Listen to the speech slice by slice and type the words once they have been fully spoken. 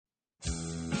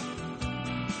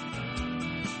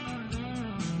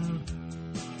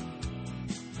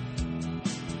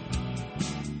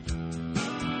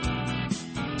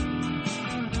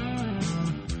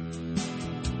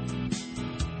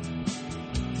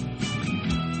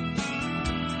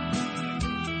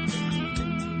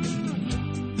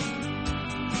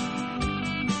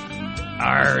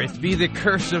It be the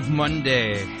curse of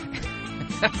Monday.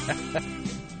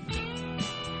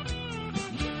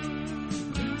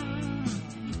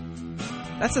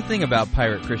 That's the thing about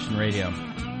Pirate Christian Radio.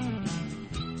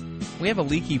 We have a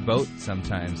leaky boat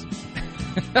sometimes.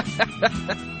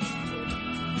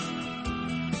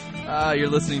 You're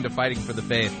listening to Fighting for the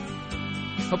Faith.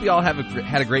 Hope you all had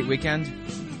a great weekend.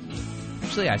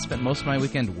 Actually, I spent most of my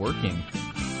weekend working.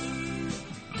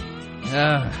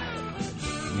 Yeah.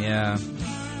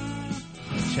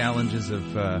 The challenges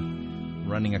of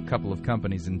running a couple of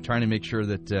companies and trying to make sure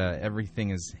that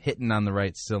everything is hitting on the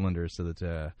right cylinder so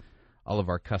that all of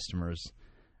our customers,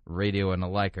 radio and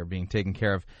alike, are being taken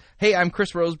care of. Hey, I'm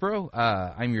Chris Roseborough.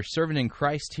 I'm your servant in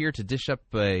Christ here to dish up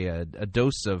a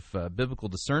dose of biblical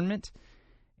discernment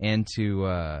and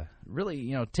to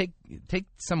really, take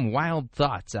some wild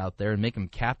thoughts out there and make them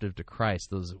captive to Christ,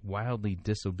 those wildly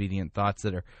disobedient thoughts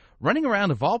that are running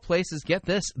around, of all places, get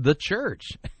this, the church.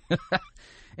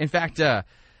 In fact, I'd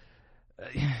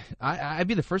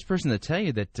be the first person to tell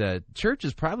you that church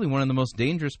is probably one of the most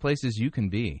dangerous places you can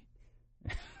be,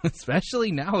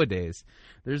 especially nowadays.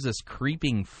 There's this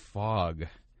creeping fog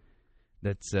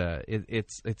that's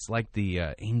it's like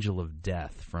the angel of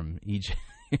death from Egypt,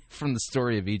 from the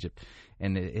story of Egypt,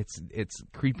 and it's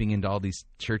creeping into all these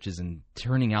churches and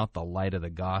turning out the light of the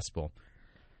gospel.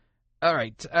 All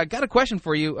right, I got a question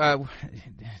for you.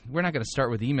 We're not going to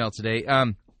start with email today.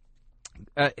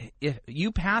 If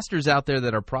you pastors out there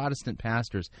that are Protestant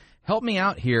pastors, help me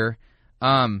out here.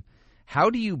 How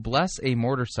do you bless a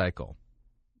motorcycle?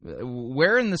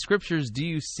 Where in the scriptures do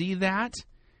you see that?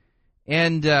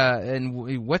 And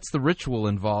what's the ritual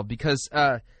involved? Because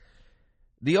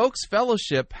the Oaks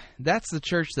Fellowship, that's the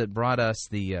church that brought us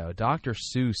the Dr.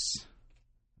 Seuss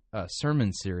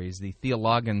sermon series, the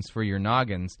Theologians for Your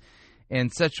Noggins,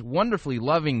 and such wonderfully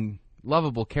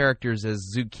lovable characters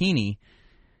as Zucchini,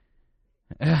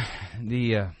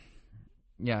 the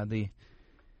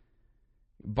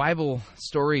Bible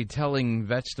storytelling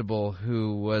vegetable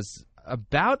who was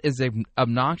about as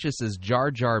obnoxious as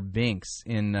Jar Jar Binks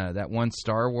in that one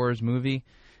Star Wars movie.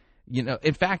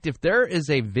 In fact, if there is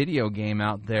a video game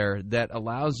out there that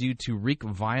allows you to wreak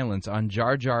violence on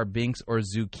Jar Jar Binks or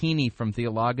Zucchini from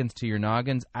Theologians to Your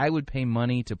Noggins, I would pay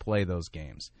money to play those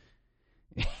games.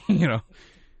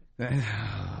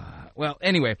 Well,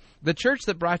 anyway, the church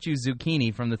that brought you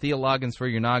Zucchini from the Theologians for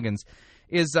Your Noggins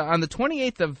is on the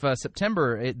 28th of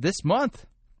September this month.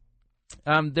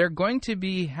 They're going to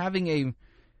be having a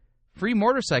free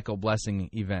motorcycle blessing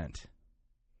event.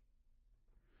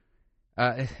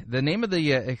 The name of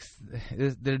they're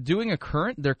doing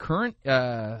their current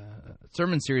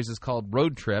sermon series is called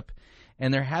Road Trip,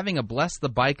 and they're having a Bless the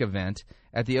Bike event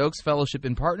at the Oaks Fellowship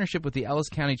in partnership with the Ellis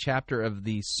County chapter of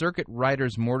the Circuit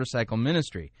Riders Motorcycle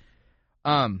Ministry.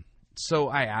 So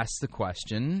I asked the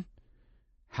question,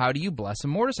 how do you bless a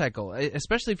motorcycle,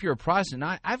 especially if you're a Protestant?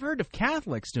 Now, I've heard of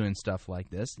Catholics doing stuff like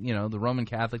this, the Roman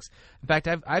Catholics. In fact,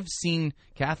 I've seen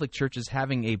Catholic churches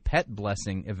having a pet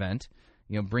blessing event.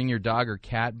 Bring your dog or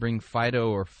cat, bring Fido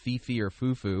or Fifi or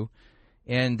Fufu,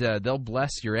 and they'll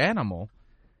bless your animal.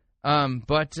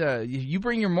 But you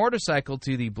bring your motorcycle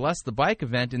to the Bless the Bike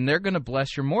event, and they're going to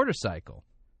bless your motorcycle.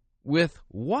 With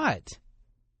what?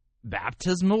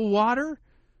 Baptismal water?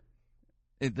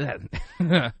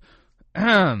 Beer?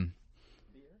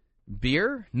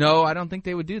 No, I don't think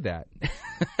they would do that.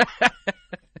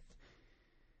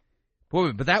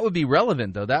 Boy, but that would be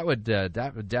relevant, though. That would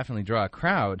definitely draw a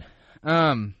crowd.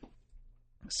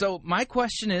 So my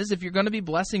question is, if you're going to be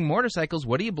blessing motorcycles,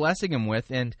 what are you blessing them with?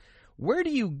 And where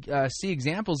do you see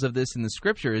examples of this in the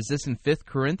Scripture? Is this in 5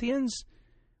 Corinthians?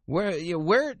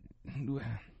 Where?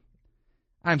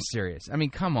 I'm serious. I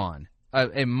mean, come on.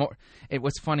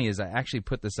 What's funny is I actually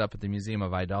put this up at the Museum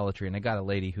of Idolatry, and I got a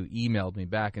lady who emailed me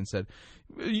back and said,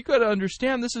 you got to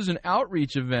understand, this is an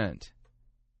outreach event.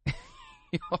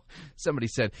 Somebody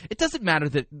said, it doesn't matter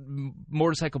that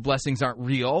motorcycle blessings aren't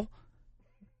real.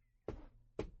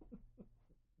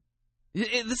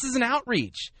 This is an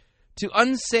outreach to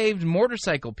unsaved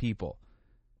motorcycle people.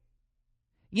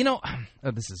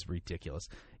 This is ridiculous.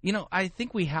 I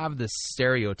think we have this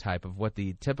stereotype of what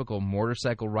the typical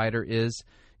motorcycle rider is.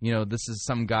 This is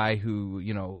some guy who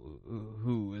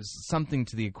is something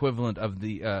to the equivalent of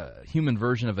the human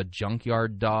version of a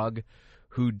junkyard dog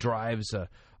who drives a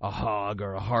hog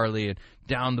or a Harley and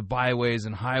down the byways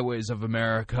and highways of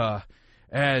America.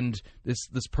 And this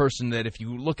person that if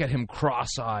you look at him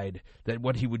cross-eyed, that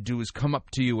what he would do is come up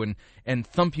to you and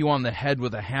thump you on the head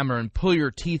with a hammer and pull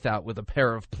your teeth out with a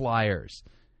pair of pliers.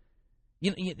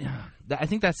 I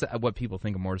think that's what people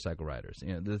think of motorcycle riders.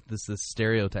 This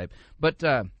stereotype. But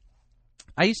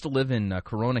I used to live in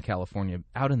Corona, California,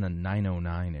 out in the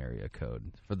 909 area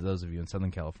code, for those of you in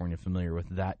Southern California familiar with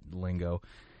that lingo.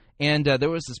 And there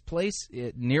was this place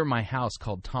near my house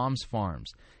called Tom's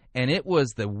Farms, and it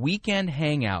was the weekend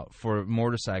hangout for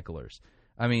motorcyclers.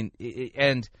 I mean,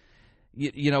 and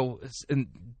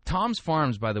Tom's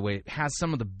Farms, by the way, has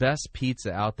some of the best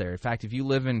pizza out there. In fact, if you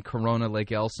live in Corona,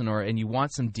 Lake Elsinore, and you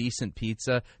want some decent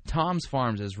pizza, Tom's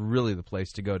Farms is really the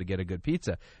place to go to get a good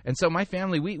pizza. And so my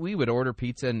family, we would order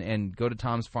pizza and go to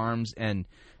Tom's Farms, and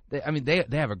they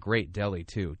have a great deli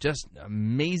too. Just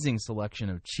amazing selection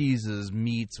of cheeses,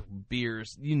 meats,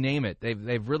 beers, you name it.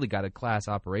 They've really got a class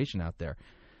operation out there.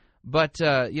 But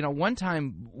one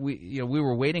time we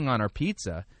were waiting on our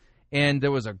pizza, and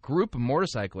there was a group of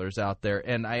motorcyclers out there,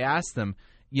 and I asked them,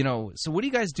 so what do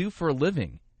you guys do for a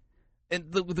living?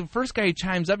 And the first guy who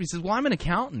chimes up, he says, well, I'm an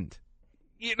accountant.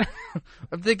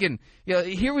 I'm thinking,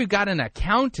 here we've got an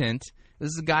accountant.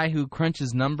 This is a guy who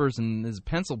crunches numbers and is a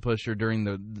pencil pusher during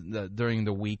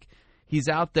the week. He's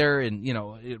out there and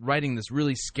riding this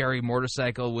really scary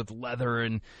motorcycle with leather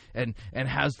and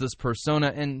has this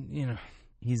persona, and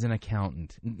he's an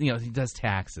accountant. He does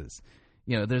taxes.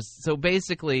 So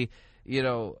basically,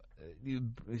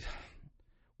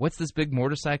 what's this big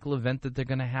motorcycle event that they're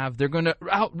going to have? They're going to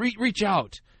reach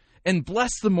out and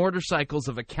bless the motorcycles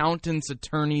of accountants,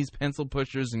 attorneys, pencil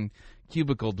pushers, and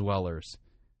cubicle dwellers.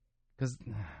 Because,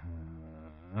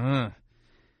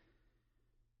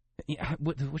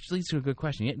 which leads to a good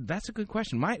question. Yeah, that's a good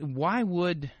question. Why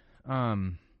would a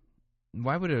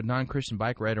non-Christian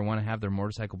bike rider want to have their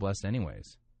motorcycle blessed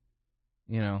anyways?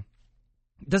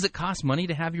 Does it cost money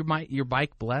to have your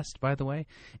bike blessed, by the way?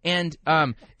 And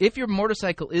if your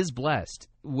motorcycle is blessed,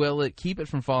 will it keep it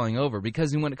from falling over?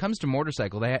 Because when it comes to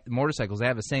motorcycles, they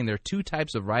have a saying, there are two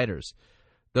types of riders: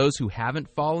 those who haven't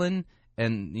fallen,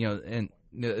 and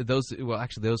those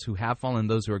who have fallen,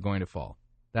 those who are going to fall.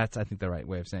 That's, I think, the right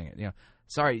way of saying it.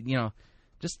 Sorry,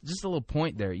 just a little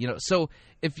point there. So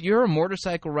if you're a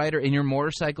motorcycle rider and your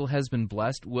motorcycle has been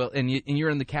blessed, and you're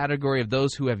in the category of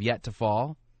those who have yet to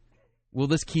fall, will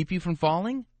this keep you from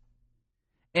falling?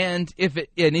 And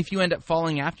if you end up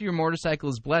falling after your motorcycle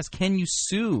is blessed, can you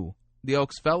sue the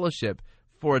Oaks Fellowship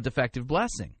for a defective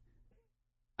blessing?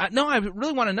 No, I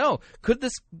really want to know. Could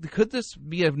this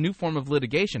be a new form of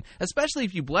litigation, especially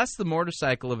if you bless the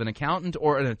motorcycle of an accountant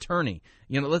or an attorney?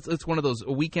 Let's one of those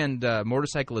weekend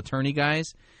motorcycle attorney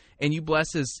guys, and you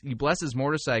bless his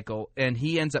motorcycle, and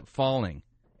he ends up falling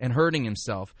and hurting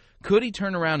himself. Could he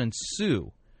turn around and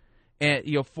sue? And,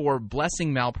 for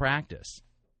blessing malpractice?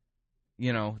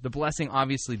 The blessing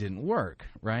obviously didn't work,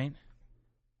 right?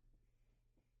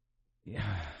 Yeah.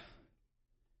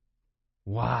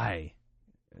 Why?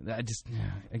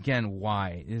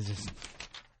 Why? It's just...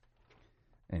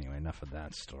 Anyway, enough of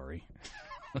that story.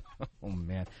 Oh,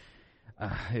 man.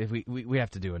 We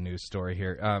have to do a news story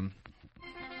here.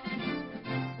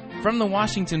 From the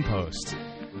Washington Post.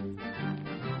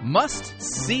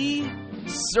 Must-see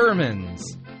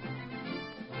sermons.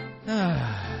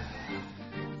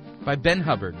 By Ben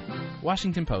Hubbard,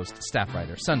 Washington Post staff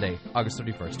writer, Sunday, August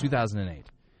 31st, 2008.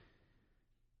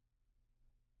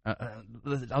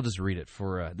 I'll just read it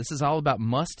this is all about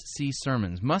must-see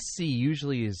sermons. Must-see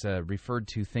usually is referred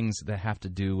to things that have to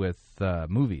do with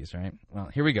movies, right? Well,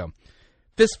 here we go.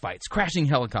 Fistfights, crashing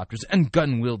helicopters, and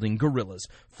gun-wielding gorillas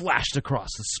flashed across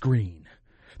the screen.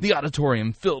 The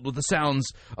auditorium filled with the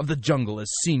sounds of the jungle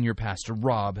as senior pastor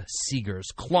Rob Seegers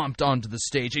clomped onto the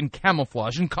stage in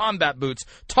camouflage and combat boots,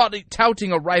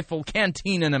 touting a rifle,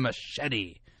 canteen, and a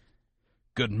machete.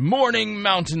 "Good morning,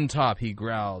 Mountaintop," he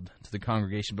growled to the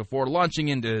congregation before launching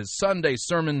into his Sunday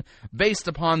sermon based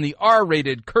upon the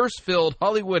R-rated, curse-filled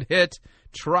Hollywood hit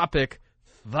Tropic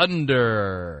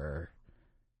Thunder.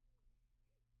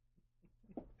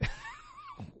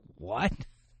 What?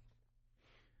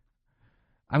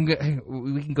 We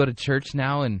can go to church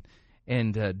now and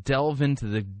delve into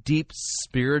the deep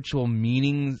spiritual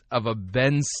meanings of a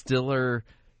Ben Stiller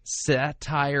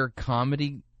satire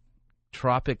comedy,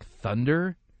 Tropic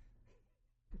Thunder.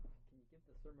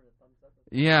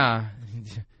 Yeah.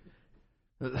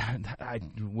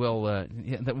 Will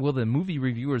the movie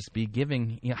reviewers be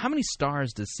giving? How many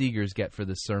stars does Seegers get for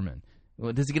this sermon?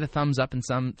 Does he get a thumbs up and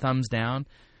some thumbs down?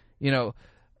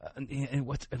 And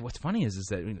what's funny is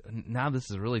that now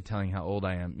this is really telling how old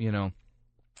I am.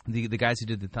 The guys who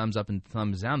did the thumbs up and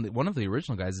thumbs down, one of the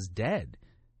original guys is dead.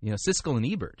 Siskel and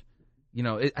Ebert.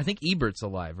 I think Ebert's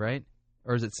alive, right?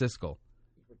 Or is it Siskel?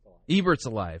 Ebert's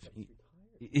alive.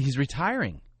 He's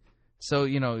retiring. So,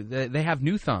 they have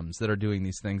new thumbs that are doing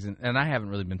these things, and I haven't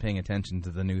really been paying attention to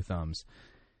the new thumbs.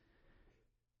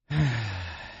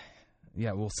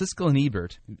 Yeah, will Siskel and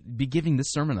Ebert be giving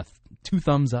this sermon 2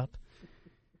 thumbs up?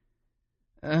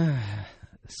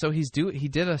 So he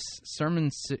did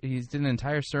an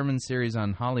entire sermon series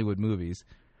on Hollywood movies,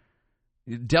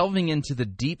 delving into the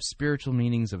deep spiritual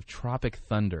meanings of Tropic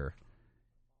Thunder.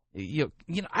 You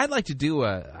know, I'd like to do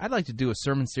a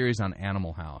sermon series on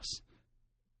Animal House.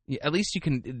 At least you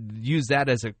can use that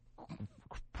as a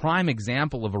prime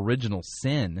example of original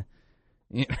sin,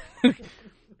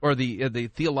 or the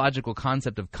theological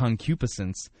concept of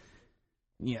concupiscence.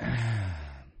 Yeah.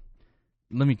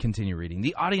 Let me continue reading.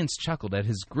 The audience chuckled at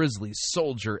his grisly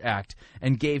soldier act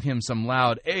and gave him some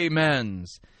loud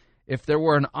amens. If there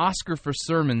were an Oscar for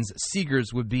sermons,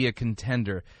 Seegers would be a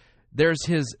contender. There's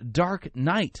his Dark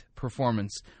Knight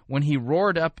performance when he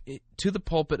roared up to the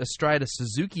pulpit astride a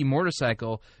Suzuki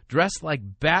motorcycle, dressed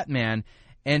like Batman,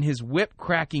 and his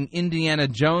whip-cracking Indiana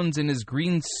Jones in his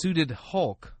green-suited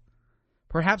Hulk.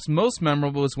 Perhaps most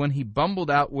memorable was when he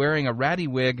bumbled out wearing a ratty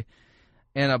wig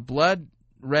and a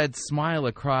blood-red smile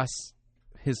across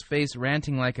his face,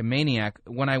 ranting like a maniac.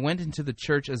 When I went into the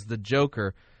church as the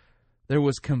Joker, there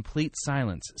was complete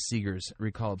silence, Seegers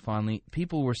recalled fondly.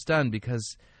 People were stunned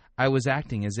because I was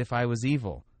acting as if I was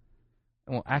evil.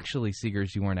 Well, actually,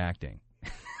 Seegers, you weren't acting.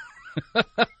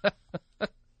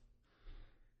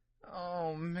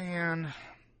 Oh, man.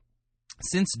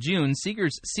 Since June,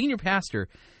 Seegers, senior pastor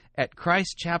at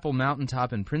Christ Chapel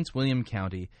Mountaintop in Prince William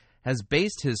County, has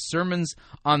based his sermons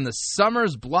on the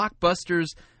summer's blockbusters,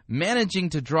 managing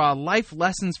to draw life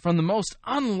lessons from the most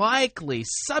unlikely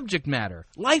subject matter.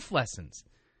 Life lessons.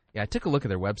 Yeah, I took a look at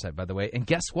their website, by the way, and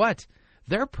guess what?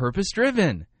 They're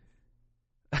purpose-driven.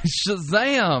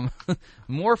 Shazam!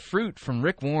 More fruit from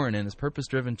Rick Warren and his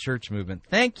purpose-driven church movement.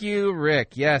 Thank you,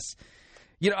 Rick. Yes.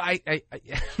 You know,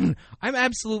 I'm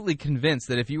absolutely convinced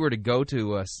that if you were to go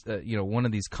to one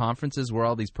of these conferences where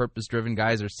all these purpose-driven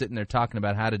guys are sitting there talking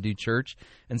about how to do church,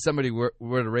 and somebody were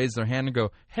to raise their hand and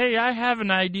go, "Hey, I have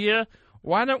an idea.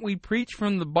 Why don't we preach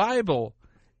from the Bible?"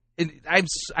 And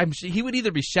he would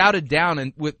either be shouted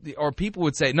down or people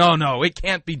would say, "No, it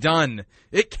can't be done.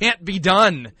 It can't be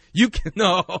done. You can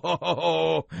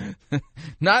no,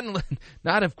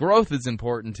 not if growth is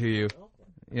important to you."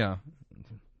 Yeah.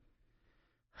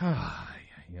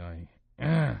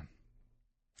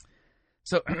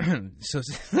 So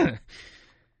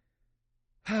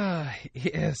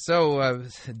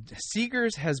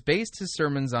Seegers has based his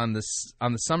sermons on the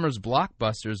summer's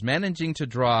blockbusters, managing to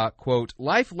draw, quote,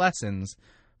 life lessons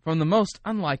from the most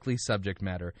unlikely subject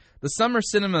matter. The summer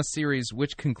cinema series,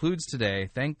 which concludes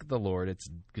today, thank the Lord, it's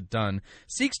done,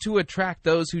 seeks to attract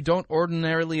those who don't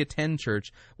ordinarily attend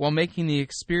church while making the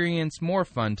experience more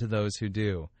fun to those who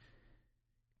do.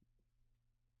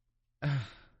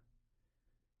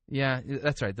 Yeah,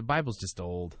 that's right. The Bible's just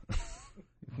old.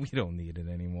 We don't need it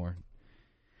anymore.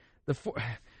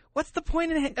 What's the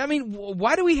point in it? I mean,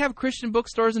 why do we have Christian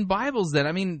bookstores and Bibles then?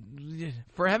 I mean,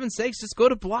 for heaven's sakes, just go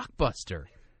to Blockbuster.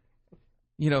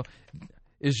 You know,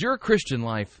 is your Christian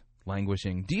life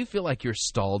languishing? Do you feel like you're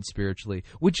stalled spiritually?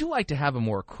 Would you like to have a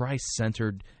more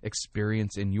Christ-centered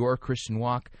experience in your Christian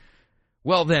walk?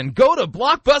 Well then, go to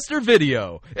Blockbuster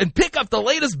Video and pick up the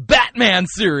latest Batman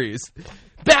series.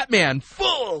 Batman,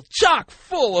 chock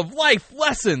full of life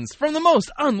lessons from the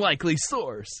most unlikely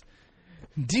source.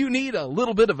 Do you need a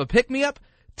little bit of a pick-me-up?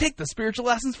 Take the spiritual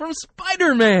lessons from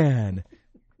Spider-Man.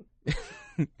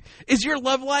 Is your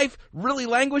love life really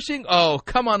languishing? Oh,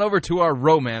 come on over to our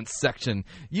romance section.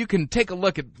 You can take a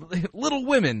look at Little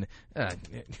Women.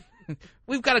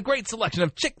 We've got a great selection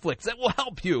of chick flicks that will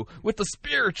help you with the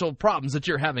spiritual problems that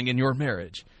you're having in your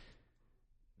marriage.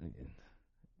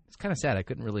 It's kind of sad. I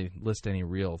couldn't really list any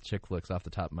real chick flicks off the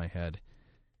top of my head.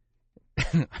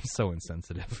 I'm so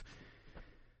insensitive.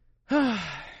 Oh,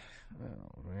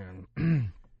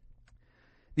 man.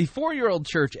 The 4-year-old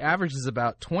church averages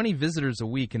about 20 visitors a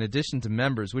week in addition to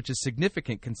members, which is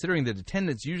significant considering that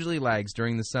attendance usually lags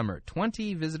during the summer.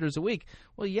 20 visitors a week.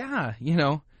 Well, yeah, you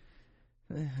know.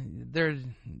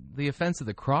 The offense of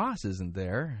the cross isn't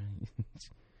there.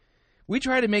 We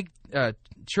try to make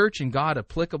church and God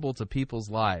applicable to people's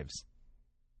lives.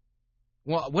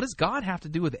 Well, what does God have to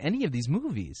do with any of these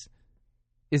movies?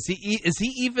 Does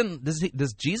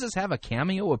does Jesus have a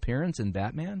cameo appearance in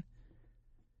Batman?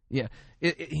 Yeah,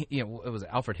 it was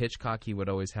Alfred Hitchcock. He would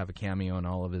always have a cameo in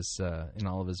all of his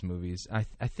movies. I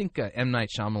think M. Night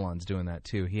Shyamalan's doing that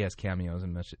too. He has cameos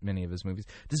in many of his movies.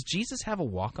 Does Jesus have a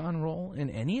walk-on role in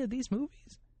any of these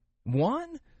movies?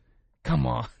 One? Come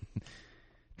on.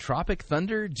 Tropic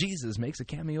Thunder. Jesus makes a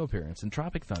cameo appearance in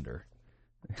Tropic Thunder.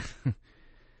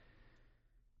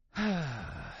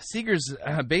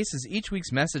 Seegers bases each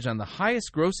week's message on the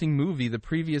highest-grossing movie the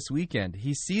previous weekend.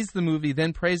 He sees the movie,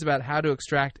 then prays about how to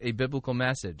extract a biblical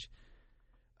message.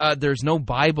 There's no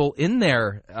Bible in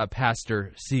there,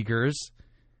 Pastor Seegers.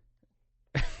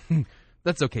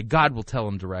 That's okay. God will tell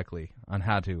him directly on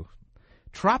how to.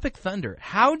 Tropic Thunder.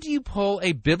 How do you pull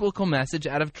a biblical message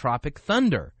out of Tropic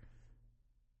Thunder?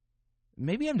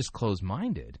 Maybe I'm just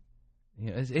closed-minded.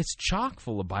 It's chock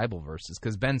full of Bible verses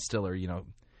because Ben Stiller,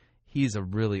 he's a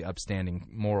really upstanding,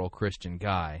 moral Christian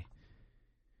guy.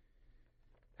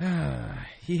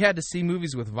 He had to see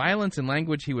movies with violence and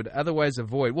language he would otherwise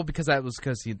avoid. Well, because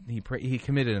he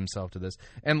committed himself to this.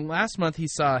 And last month he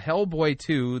saw Hellboy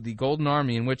 2, The Golden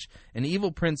Army, in which an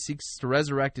evil prince seeks to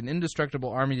resurrect an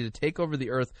indestructible army to take over the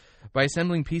earth by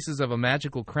assembling pieces of a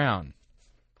magical crown.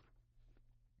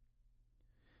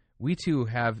 We too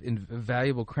have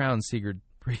invaluable crowns, Sigurd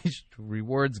preached,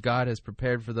 rewards God has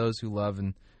prepared for those who love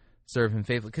and serve him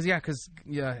faithfully. Because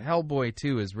Hellboy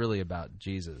 2 is really about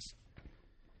Jesus.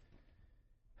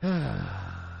 Let's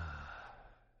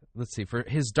see. For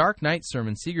his Dark Knight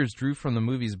sermon, Seegers drew from the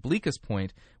movie's bleakest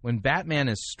point. When Batman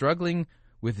is struggling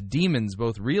with demons,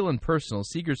 both real and personal,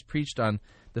 Seegers preached on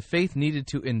the faith needed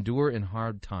to endure in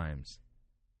hard times.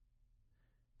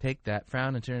 Take that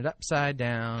frown and turn it upside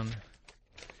down.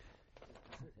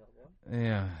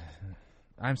 Yeah.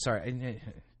 I'm sorry.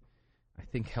 I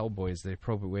think Hellboy is the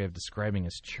appropriate way of describing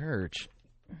his church.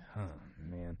 Oh,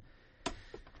 man.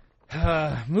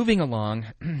 Moving along.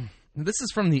 This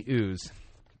is from the Ooze.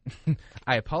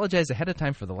 I apologize ahead of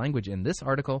time for the language in this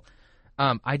article.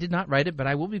 I did not write it, but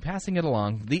I will be passing it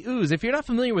along. The Ooze. If you're not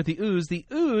familiar with the Ooze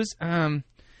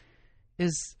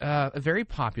is a very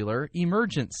popular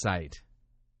emergent site.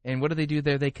 And what do they do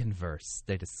there? They converse.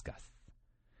 They discuss.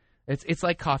 It's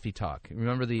like Coffee Talk.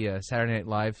 Remember the Saturday Night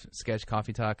Live sketch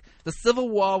Coffee Talk? The Civil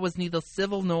War was neither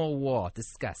civil nor war.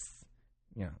 Discuss.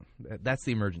 That's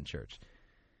the emergent church.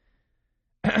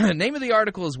 Name of the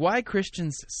article is Why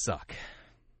Christians Suck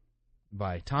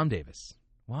by Tom Davis.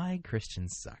 Why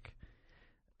Christians Suck.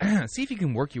 See if you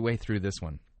can work your way through this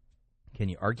one. Can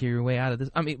you argue your way out of this?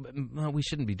 I mean, we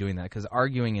shouldn't be doing that because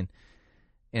arguing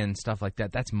and stuff like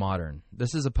that, that's modern.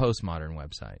 This is a postmodern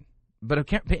website. But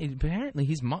apparently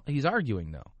he's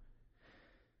arguing, though.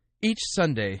 Each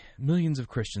Sunday, millions of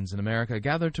Christians in America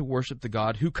gather to worship the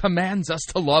God who commands us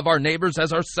to love our neighbors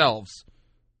as ourselves.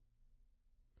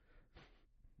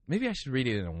 Maybe I should read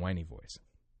it in a whiny voice.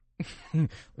 Let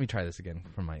me try this again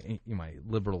from my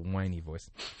liberal whiny voice.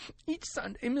 Each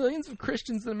Sunday, millions of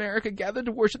Christians in America gather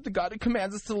to worship the God who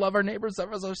commands us to love our neighbors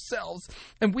as ourselves.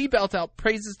 And we belt out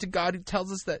praises to God who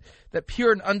tells us that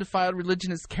pure and undefiled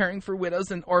religion is caring for widows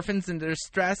and orphans in their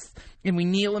distress. And we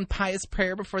kneel in pious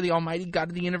prayer before the almighty God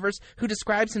of the universe, who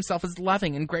describes himself as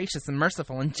loving and gracious and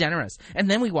merciful and generous. And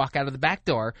then we walk out of the back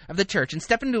door of the church and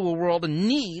step into a world in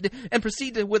need and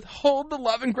proceed to withhold the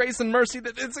love and grace and mercy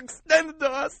that is extended to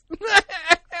us.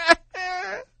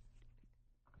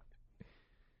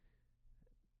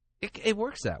 It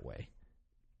works that way.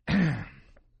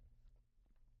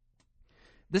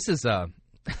 This is a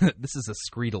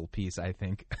Screedle piece, I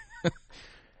think.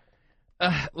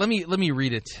 Let me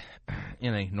read it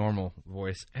in a normal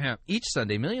voice. Each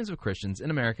Sunday, millions of Christians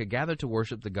in America gather to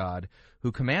worship the God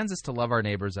who commands us to love our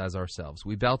neighbors as ourselves.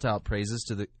 We belt out praises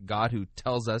to the God who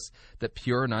tells us that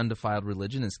pure and undefiled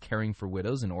religion is caring for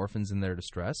widows and orphans in their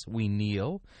distress. We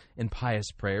kneel in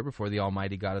pious prayer before the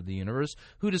almighty God of the universe,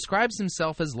 who describes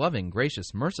himself as loving,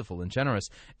 gracious, merciful, and generous.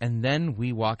 And then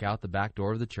we walk out the back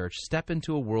door of the church, step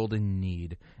into a world in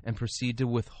need, and proceed to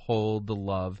withhold the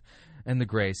love and the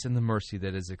grace and the mercy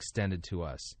that is extended to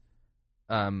us.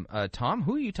 Tom,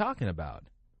 who are you talking about?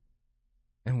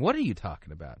 And what are you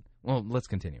talking about? Well, let's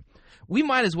continue. We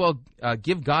might as well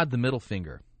give God the middle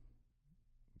finger.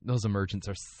 Those emergents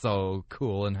are so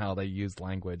cool in how they use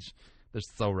language. They're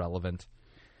so relevant.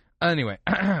 Anyway,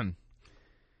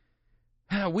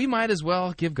 we might as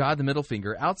well give God the middle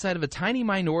finger. Outside of a tiny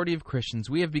minority of Christians,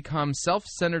 we have become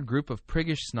self-centered group of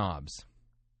priggish snobs.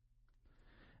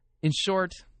 In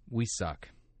short, we suck.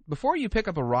 Before you pick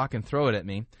up a rock and throw it at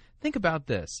me, think about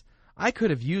this. I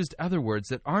could have used other words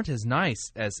that aren't as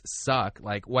nice as suck,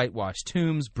 like whitewashed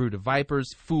tombs, brood of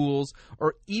vipers, fools,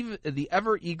 or even the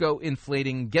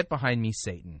ever-ego-inflating get behind me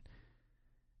Satan.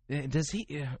 Does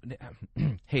he...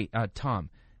 Hey, Tom,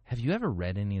 have you ever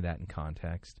read any of that in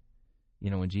context?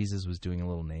 When Jesus was doing a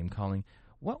little name-calling,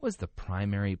 what was the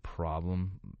primary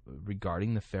problem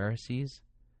regarding the Pharisees?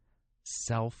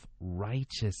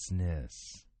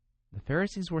 Self-righteousness. The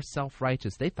Pharisees were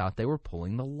self-righteous. They thought they were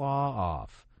pulling the law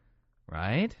off,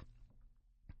 right?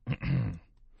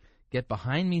 Get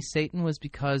behind me, Satan, was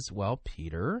because, well,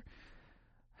 Peter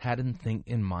had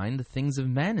in mind the things of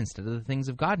men instead of the things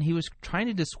of God. And he was trying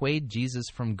to dissuade Jesus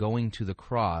from going to the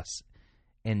cross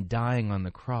and dying on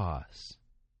the cross.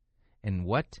 And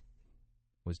what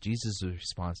was Jesus'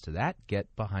 response to that?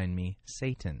 Get behind me,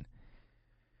 Satan.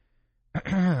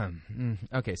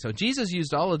 Okay, so Jesus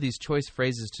used all of these choice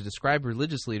phrases to describe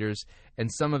religious leaders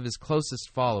and some of his closest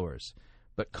followers.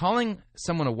 But calling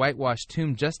someone a whitewashed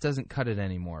tomb just doesn't cut it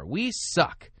anymore. We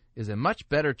suck is a much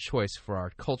better choice for our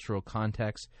cultural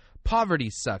context. Poverty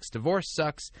sucks, divorce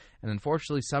sucks, and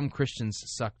unfortunately some Christians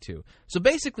suck too. So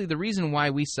basically the reason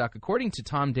why we suck, according to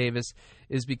Tom Davis,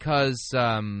 is because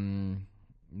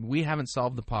we haven't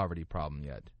solved the poverty problem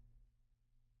yet.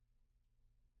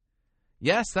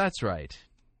 Yes, that's right.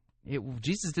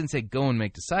 Jesus didn't say go and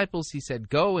make disciples. He said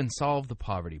go and solve the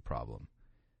poverty problem.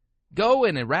 Go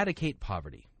and eradicate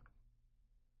poverty.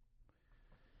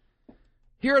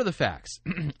 Here are the facts.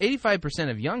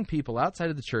 85% of young people outside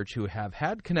of the church who have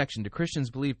had connection to Christians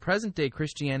believe present-day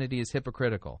Christianity is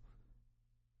hypocritical.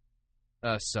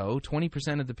 So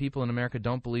 20% of the people in America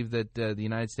don't believe that the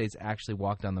United States actually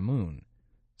walked on the moon.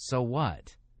 So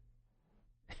what?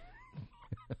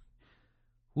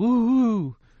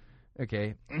 Woo-hoo!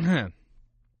 Okay.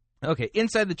 Okay,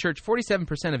 inside the church,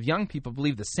 47% of young people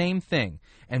believe the same thing.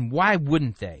 And why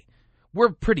wouldn't they? We're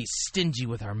pretty stingy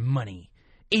with our money.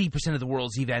 80% of the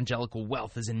world's evangelical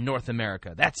wealth is in North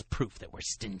America. That's proof that we're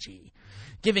stingy.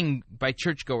 Giving by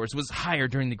churchgoers was higher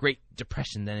during the Great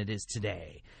Depression than it is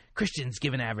today. Christians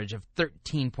give an average of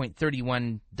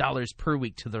 $13.31 per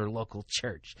week to their local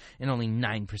church, and only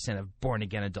 9% of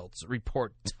born-again adults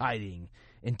report tithing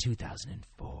in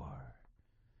 2004.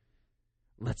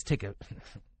 Let's take a...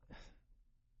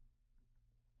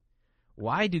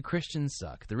 Why do Christians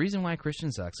suck? The reason why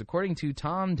Christians suck, according to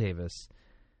Tom Davis,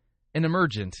 an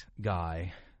emergent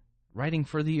guy writing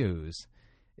for the Ooze,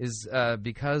 is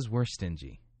because we're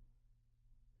stingy.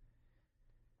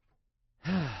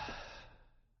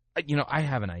 You know, I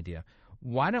have an idea.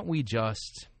 Why don't we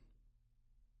just,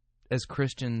 as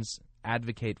Christians,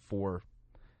 advocate for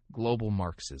global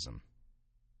Marxism?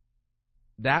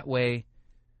 That way,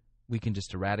 we can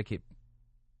just eradicate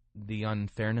the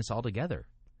unfairness altogether.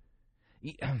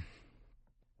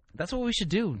 That's what we should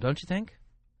do, don't you think?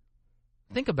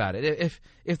 Think about it.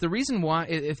 If the reason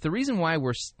why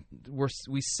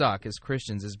we suck as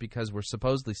Christians is because we're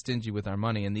supposedly stingy with our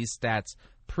money, and these stats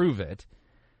prove it,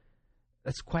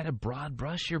 that's quite a broad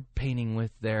brush you're painting with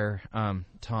there,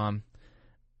 Tom.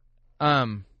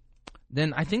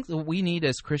 Then I think that we need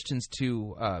as Christians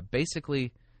to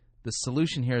basically, the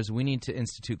solution here is we need to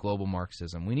institute global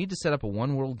Marxism. We need to set up a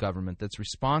one-world government that's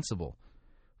responsible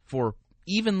for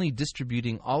evenly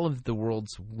distributing all of the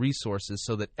world's resources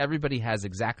so that everybody has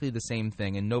exactly the same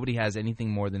thing and nobody has anything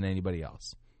more than anybody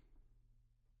else.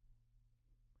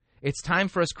 It's time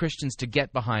for us Christians to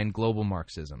get behind global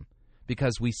Marxism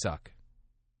because we suck.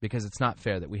 Because it's not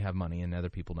fair that we have money and other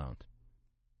people don't.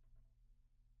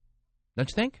 Don't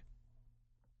you think?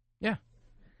 Yeah.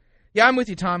 Yeah, I'm with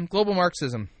you, Tom. Global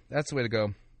Marxism. That's the way to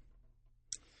go.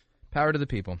 Power to the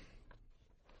people.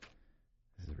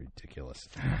 This is ridiculous.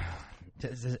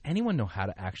 Does anyone know how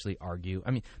to actually argue? I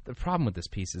mean, the problem with this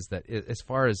piece is that as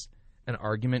far as an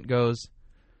argument goes,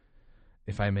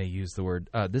 if I may use the word,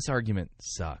 this argument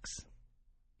sucks.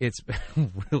 It's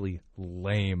really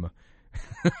lame.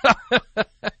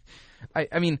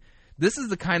 I mean, this is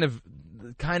the kind of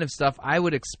stuff I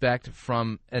would expect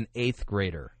from an 8th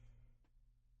grader.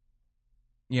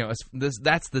 You know,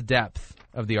 that's the depth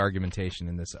of the argumentation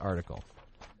in this article.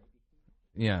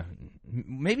 Yeah,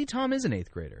 maybe Tom is an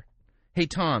 8th grader. Hey,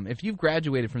 Tom, if you've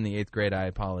graduated from the 8th grade, I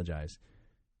apologize.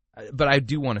 But I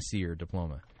do want to see your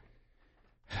diploma.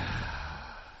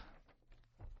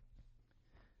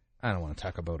 I don't want to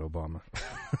talk about Obama.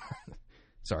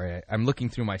 Sorry, I'm looking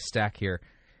through my stack here.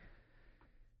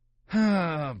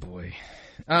 Oh, boy.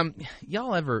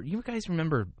 You guys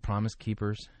remember Promise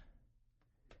Keepers?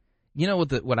 You know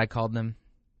what I called them?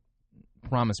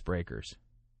 Promise Breakers.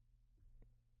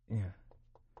 Yeah.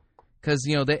 Because,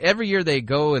 you know, every year they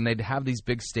go and they'd have these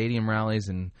big stadium rallies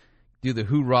and do the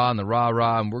hoorah and the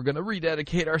rah-rah, and we're going to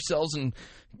rededicate ourselves and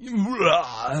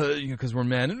because we're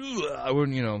men. And,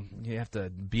 you know, you have to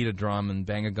beat a drum and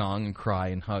bang a gong and cry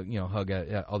and hug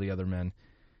at all the other men.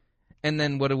 And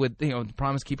then the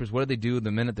Promise Keepers, what do they do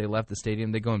the minute they left the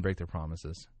stadium? They go and break their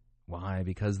promises. Why?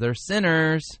 Because they're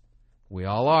sinners. We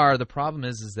all are. The problem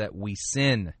is that we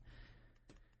sin.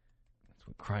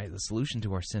 The solution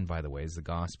to our sin, by the way, is the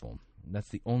gospel. That's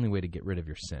the only way to get rid of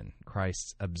your sin.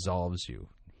 Christ absolves you.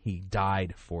 He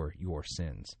died for your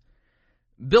sins.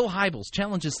 Bill Hybels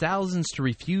challenges thousands to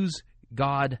refuse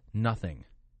God nothing.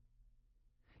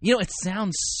 You know, it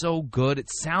sounds so good. It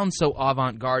sounds so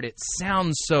avant-garde. It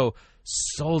sounds so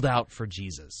sold out for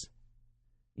Jesus.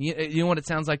 You know what it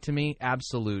sounds like to me?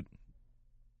 Absolute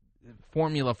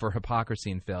formula for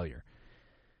hypocrisy and failure.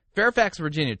 Fairfax,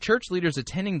 Virginia, church leaders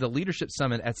attending the Leadership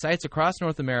Summit at sites across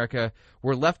North America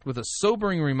were left with a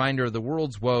sobering reminder of the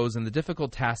world's woes and the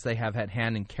difficult tasks they have at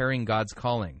hand in carrying God's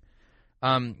calling.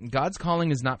 God's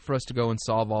calling is not for us to go and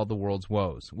solve all the world's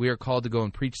woes. We are called to go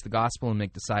and preach the gospel and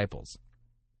make disciples.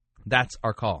 That's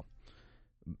our call.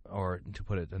 Or, to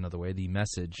put it another way, the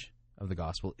message of the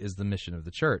gospel is the mission of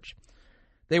the church.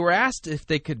 They were asked if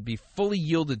they could be fully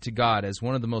yielded to God, as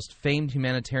one of the most famed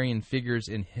humanitarian figures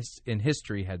in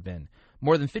history had been.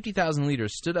 More than 50,000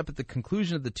 leaders stood up at the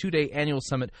conclusion of the 2-day annual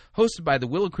summit hosted by the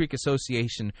Willow Creek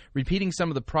Association, repeating some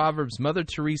of the proverbs Mother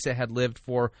Teresa had lived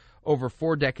for over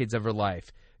 4 decades of her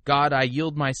life. God, I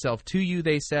yield myself to you,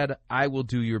 they said. I will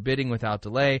do your bidding without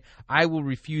delay. I will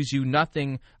refuse you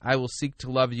nothing. I will seek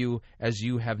to love you as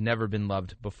you have never been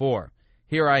loved before.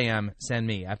 Here I am, send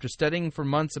me. After studying for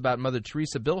months about Mother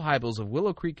Teresa, Bill Hybels of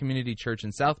Willow Creek Community Church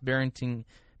in South Barrington,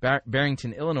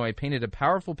 Illinois, painted a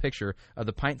powerful picture of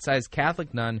the pint-sized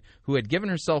Catholic nun who had given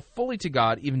herself fully to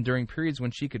God even during periods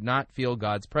when she could not feel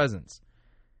God's presence.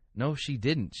 No, she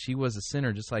didn't. She was a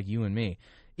sinner just like you and me.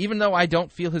 Even though I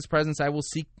don't feel his presence, I will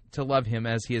seek to love him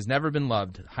as he has never been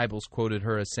loved, Hybels quoted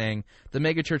her as saying. The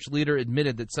megachurch leader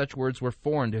admitted that such words were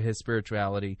foreign to his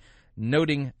spirituality,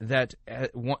 noting that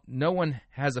no one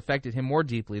has affected him more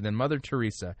deeply than Mother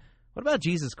Teresa. What about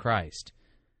Jesus Christ?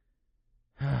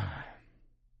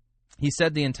 He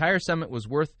said the entire summit was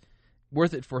worth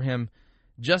it for him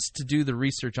just to do the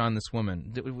research on this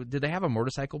woman. Did they have a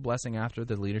motorcycle blessing after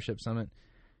the leadership summit?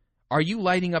 Are you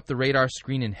lighting up the radar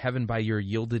screen in heaven by your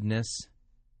yieldedness?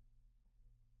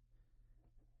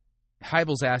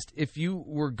 Hybels asked, if you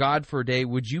were God for a day,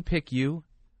 would you pick you?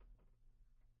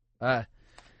 This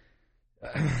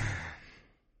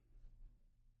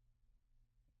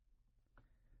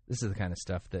is the kind of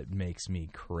stuff that makes me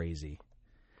crazy.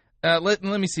 Let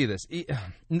me see this.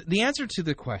 The answer to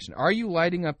the question, are you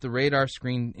lighting up the radar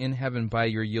screen in heaven by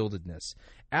your yieldedness?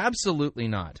 Absolutely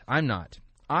not. I'm not.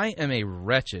 I am a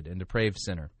wretched and depraved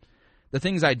sinner. The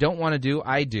things I don't want to do,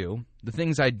 I do. The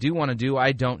things I do want to do,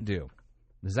 I don't do.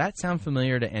 Does that sound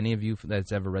familiar to any of you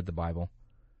that's ever read the Bible?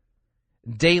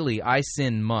 Daily, I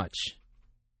sin much.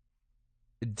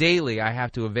 Daily, I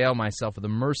have to avail myself of the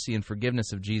mercy and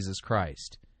forgiveness of Jesus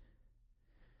Christ.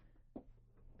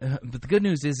 But the good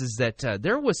news is that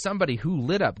there was somebody who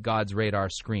lit up God's radar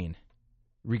screen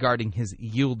regarding his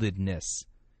yieldedness.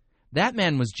 That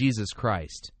man was Jesus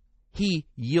Christ. He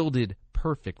yielded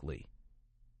perfectly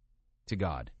to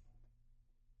God,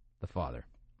 the Father.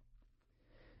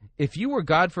 If you were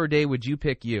God for a day, would you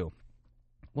pick you?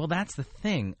 Well, that's the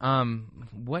thing.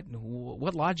 What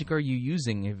logic are you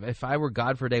using? If I were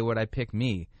God for a day, would I pick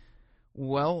me?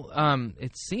 Well,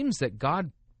 it seems that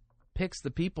God picks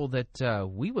the people that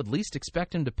we would least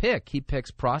expect him to pick. He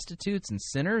picks prostitutes and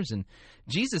sinners, and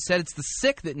Jesus said it's the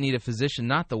sick that need a physician,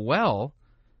 not the well.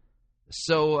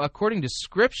 So according to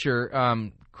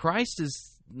Scripture, Christ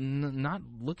is not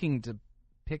looking to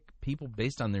pick people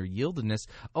based on their yieldedness.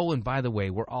 Oh, and by the way,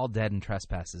 we're all dead in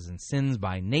trespasses and sins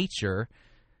by nature,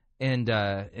 and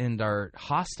are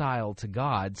hostile to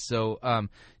God. So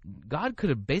God could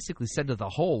have basically said to the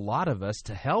whole lot of us,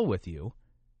 to hell with you.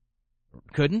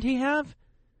 Couldn't he have?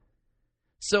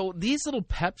 So these little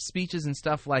pep speeches and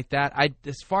stuff like that,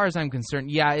 as far as I'm concerned,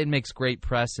 yeah, it makes great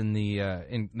press in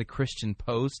the Christian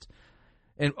Post.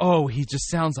 And, he just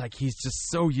sounds like he's just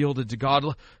so yielded to God.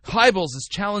 Hybels is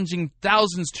challenging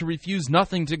thousands to refuse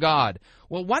nothing to God.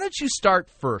 Well, why don't you start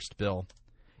first, Bill?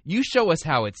 You show us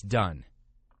how it's done.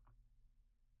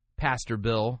 Pastor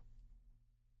Bill,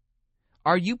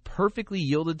 are you perfectly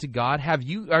yielded to God?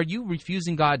 Are you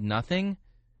refusing God nothing?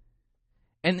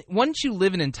 And once you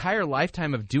live an entire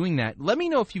lifetime of doing that, let me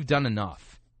know if you've done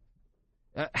enough.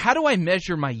 How do I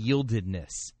measure my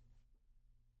yieldedness?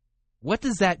 What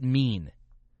does that mean?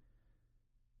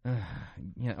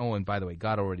 And by the way,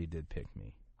 God already did pick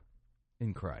me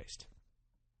in Christ.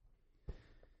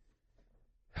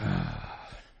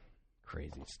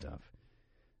 Crazy stuff.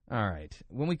 All right.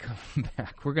 When we come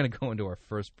back, we're going to go into our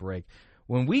first break.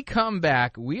 When we come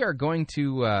back, we are going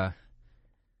to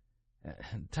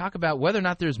talk about whether or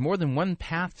not there's more than one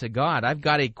path to God. I've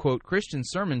got a, quote, Christian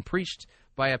sermon preached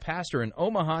by a pastor in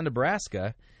Omaha,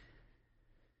 Nebraska.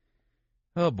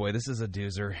 Oh boy, this is a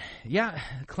doozer. Yeah,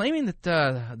 claiming that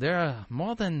there's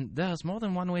more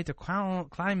than one way to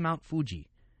climb Mount Fuji.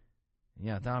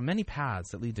 Yeah, there are many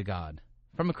paths that lead to God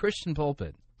from a Christian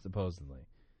pulpit, supposedly.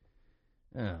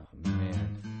 Oh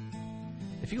man.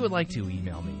 If if you would like to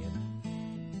email me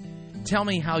and tell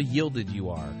me how yielded you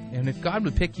are, and if God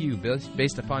would pick you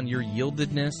based upon your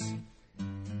yieldedness,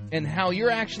 and how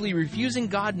you're actually refusing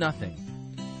God nothing.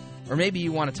 Or maybe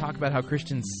you want to talk about how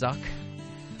Christians suck,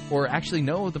 or actually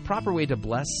know the proper way to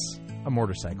bless a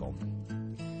motorcycle.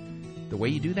 The way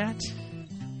you do that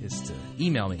is to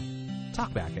email me,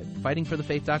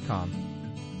 talkback@fightingforthefaith.com.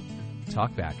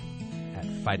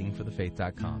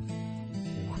 Talkback@fightingforthefaith.com.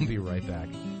 We'll be right back.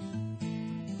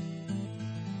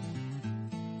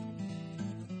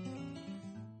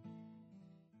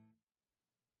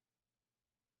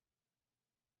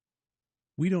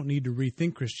 We don't need to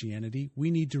rethink Christianity.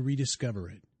 We need to rediscover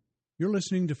it. You're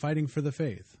listening to Fighting for the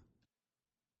Faith.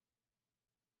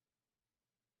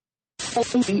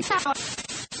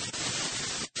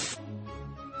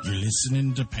 You're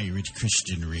listening to Pirate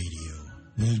Christian Radio.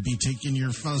 They'll be taking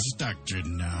your false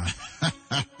doctrine now.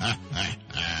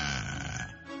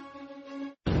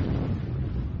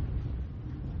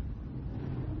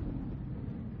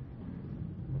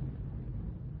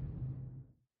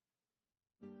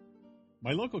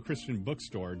 My local Christian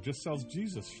bookstore just sells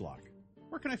Jesus schlock.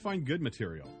 Where can I find good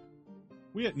material?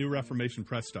 We at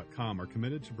NewReformationPress.com are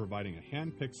committed to providing a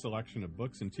hand-picked selection of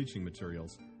books and teaching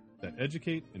materials that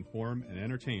educate, inform, and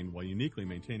entertain while uniquely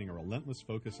maintaining a relentless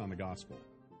focus on the gospel.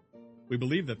 We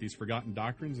believe that these forgotten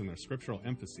doctrines and their scriptural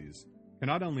emphases can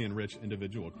not only enrich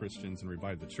individual Christians and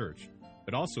revive the church,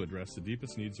 but also address the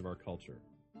deepest needs of our culture.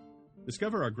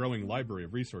 Discover our growing library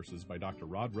of resources by Dr.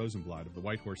 Rod Rosenblatt of the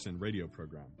White Horse Inn radio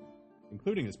program,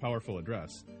 including his powerful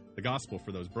address, The Gospel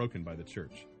for Those Broken by the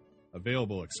Church,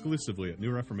 available exclusively at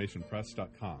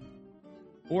NewReformationPress.com,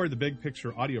 or the Big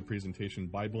Picture audio presentation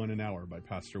Bible in an Hour by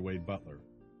Pastor Wade Butler.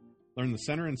 Learn the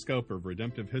center and scope of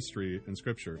redemptive history and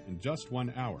Scripture in just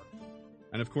 1 hour.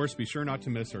 And of course, be sure not to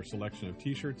miss our selection of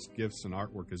t-shirts, gifts, and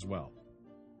artwork as well.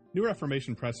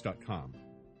 NewReformationPress.com.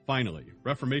 Finally,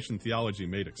 Reformation theology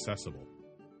made accessible.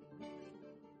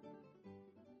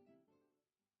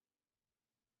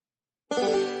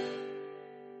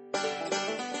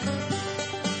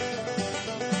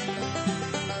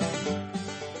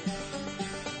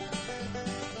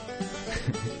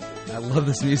 I love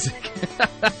this music.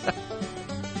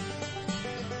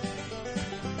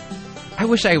 I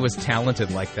wish I was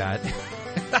talented like that.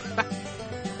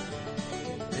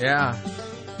 Yeah.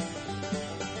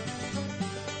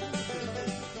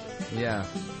 Yeah.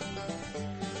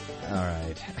 All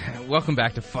right. Welcome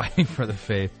back to Fighting for the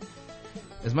Faith.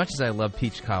 As much as I love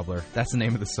Peach Cobbler, that's the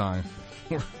name of the song.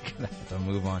 We're going to have to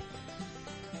move on.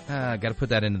 Got to put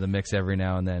that into the mix every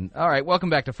now and then. All right, welcome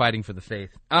back to Fighting for the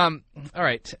Faith. All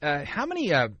right, how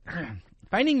many,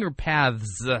 Finding Your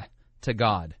Paths to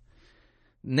God.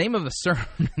 Name of a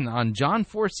sermon on John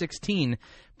 4:16,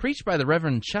 preached by the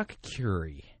Reverend Chuck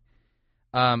Currie.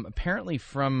 Apparently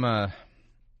from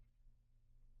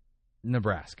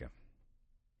Nebraska.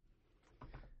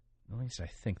 At least I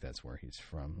think that's where he's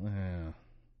from.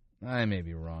 I may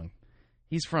be wrong.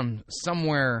 He's from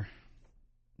somewhere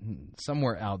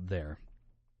out there.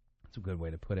 That's a good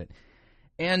way to put it.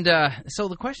 And so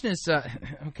the question is,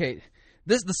 okay,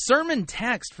 the sermon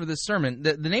text for this sermon,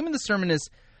 the name of the sermon is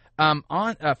on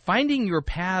Finding Your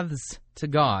Paths to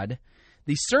God.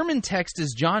 The sermon text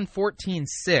is John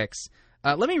 14:6.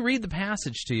 Let me read the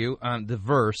passage to you, the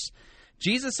verse.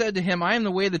 Jesus said to him, I am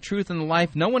the way, the truth, and the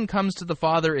life. No one comes to the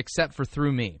Father except for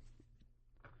through me.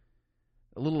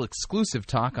 A little exclusive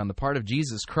talk on the part of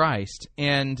Jesus Christ.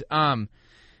 And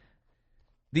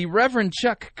the Reverend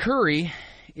Chuck Currie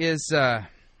is the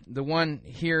one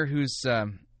here who's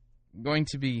going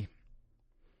to be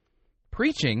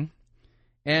preaching.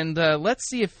 And let's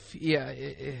see if he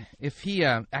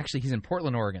actually, he's in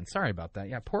Portland, Oregon. Sorry about that.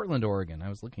 Yeah, Portland, Oregon. I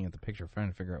was looking at the picture trying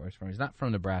to figure out where he's from. He's not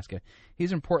from Nebraska.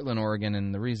 He's in Portland, Oregon,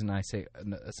 and the reason I said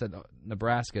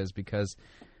Nebraska is because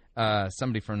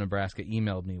somebody from Nebraska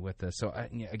emailed me with this. So,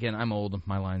 again, I'm old.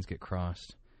 My lines get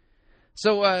crossed.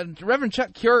 So, Reverend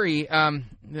Chuck Currie,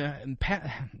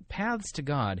 paths to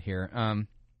God here.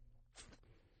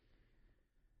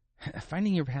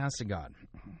 Finding your paths to God.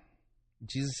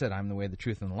 Jesus said, I'm the way, the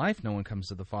truth, and the life. No one comes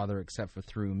to the Father except for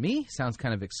through me. Sounds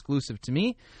kind of exclusive to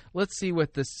me. Let's see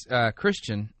what this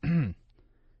Christian, in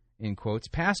quotes,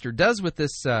 pastor does with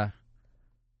this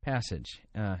passage.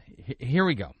 Here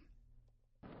we go.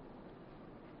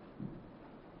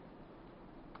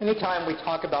 Anytime we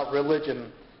talk about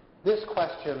religion, this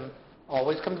question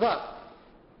always comes up.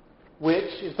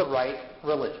 Which is the right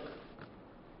religion?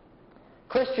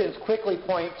 Christians quickly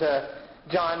point to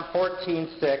John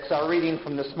 14:6, our reading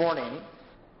from this morning,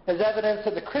 as evidence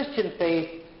that the Christian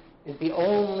faith is the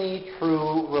only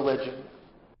true religion.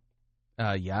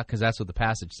 Yeah, because that's what the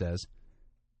passage says.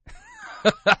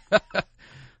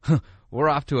 We're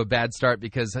off to a bad start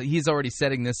because he's already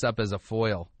setting this up as a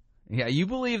foil. Yeah, you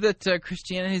believe that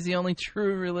Christianity is the only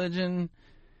true religion?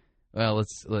 Well,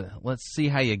 let's see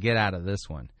how you get out of this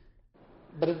one.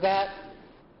 But is that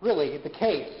really the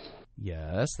case?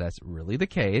 Yes, that's really the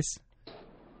case.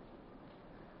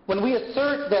 When we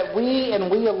assert that we and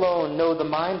we alone know the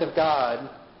mind of God,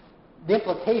 the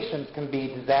implications can be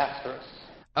disastrous.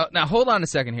 Now, hold on a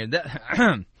second here.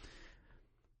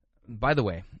 By the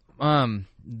way,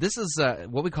 this is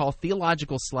what we call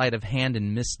theological sleight of hand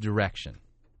and misdirection.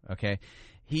 Okay?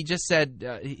 He just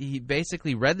said, he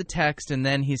basically read the text, and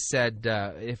then he said,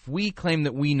 if we claim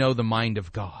that we know the mind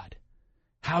of God,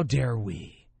 how dare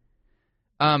we?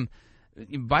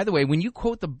 By the way, when you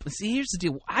quote see, here's the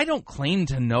deal. I don't claim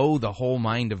to know the whole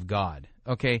mind of God,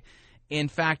 okay? In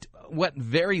fact, what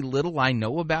very little I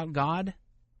know about God,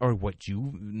 or what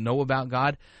you know about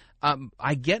God,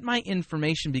 I get my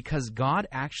information because God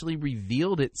actually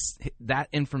revealed that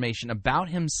information about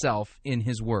himself in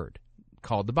his word,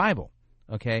 called the Bible,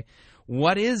 okay?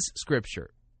 What is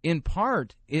Scripture? In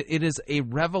part, it is a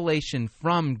revelation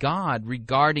from God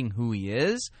regarding who he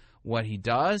is, what he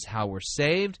does, how we're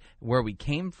saved, where we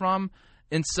came from.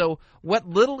 And so what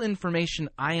little information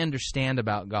I understand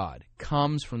about God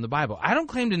comes from the Bible. I don't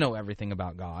claim to know everything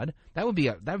about God. That would be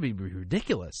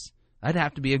ridiculous. I'd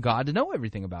have to be a god to know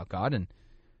everything about God. And,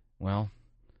 well,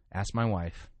 ask my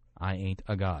wife. I ain't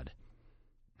a god.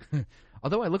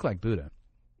 Although I look like Buddha.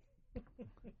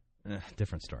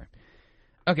 Different story.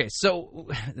 Okay, so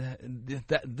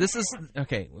this is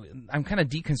okay. I'm kind of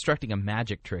deconstructing a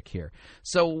magic trick here.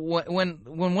 So when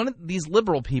one of these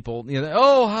liberal people,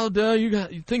 oh, how dare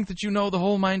you think that you know the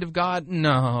whole mind of God?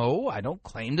 No, I don't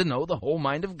claim to know the whole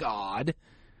mind of God.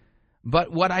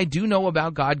 But what I do know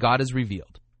about God, God has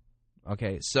revealed.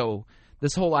 Okay, so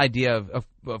this whole idea of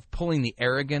pulling the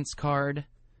arrogance card,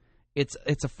 it's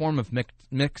a form of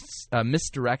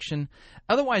misdirection.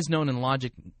 Otherwise known in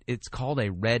logic, it's called a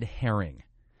red herring.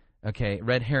 Okay,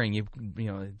 red herring, you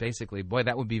know, basically, boy,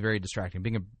 that would be very distracting.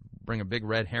 Bring a big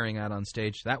red herring out on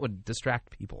stage, that would distract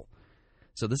people.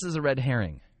 So this is a red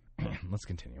herring. Let's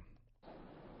continue.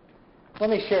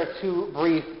 Let me share two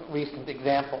brief recent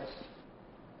examples.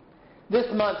 This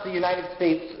month, the United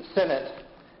States Senate,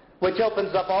 which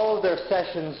opens up all of their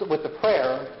sessions with a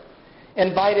prayer,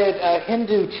 invited a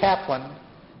Hindu chaplain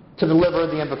to deliver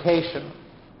the invocation.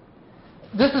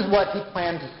 This is what he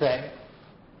planned to say.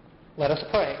 Let us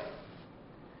pray.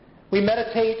 We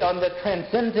meditate on the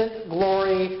transcendent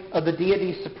glory of the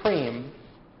Deity Supreme.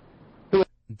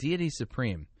 Deity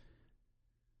Supreme.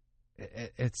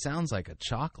 It sounds like a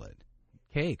chocolate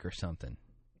cake or something.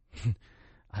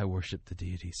 I worship the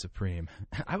Deity Supreme.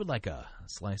 I would like a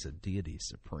slice of Deity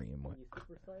Supreme.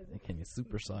 Can you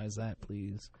supersize that,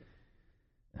 please?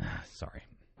 Sorry.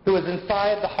 Who is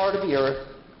inside the heart of the earth,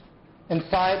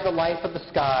 inside the life of the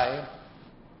sky,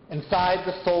 inside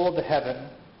the soul of the heaven.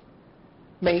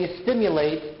 May he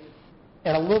stimulate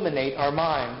and illuminate our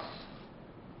minds.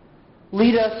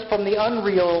 Lead us from the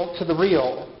unreal to the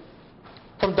real,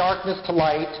 from darkness to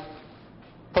light,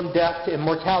 from death to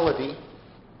immortality.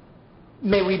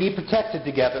 May we be protected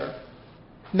together.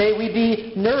 May we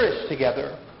be nourished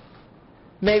together.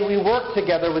 May we work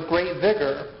together with great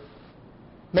vigor.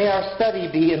 May our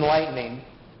study be enlightening.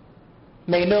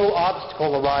 May no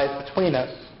obstacle arise between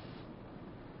us.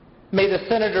 May the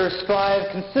senators strive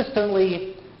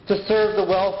consistently to serve the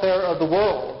welfare of the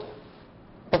world,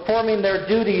 performing their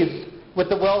duties with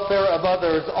the welfare of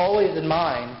others always in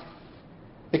mind,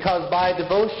 because by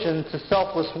devotion to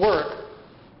selfless work,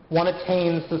 one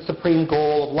attains the supreme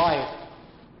goal of life.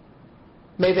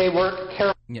 May they work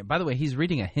carefully. Yeah, by the way, he's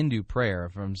reading a Hindu prayer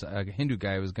from a Hindu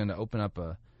guy who was going to open up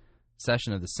a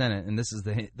session of the Senate, and this is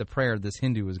the prayer this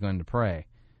Hindu was going to pray.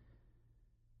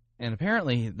 And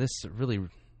apparently this really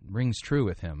rings true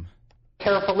with him.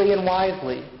 Carefully and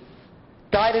wisely,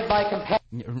 guided by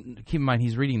compassion. Keep in mind,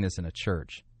 he's reading this in a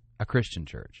church, a Christian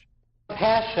church.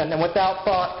 Compassion and without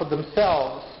thought for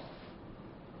themselves.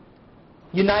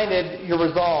 United your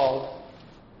resolve,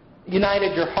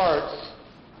 united your hearts.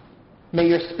 May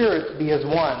your spirits be as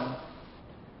one,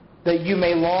 that you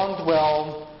may long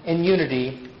dwell in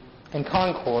unity and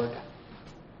concord.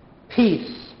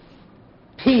 Peace,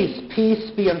 peace, peace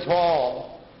be unto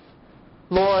all.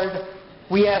 Lord,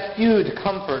 we ask you to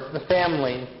comfort the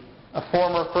family of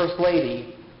former First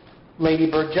Lady, Lady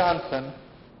Bird Johnson.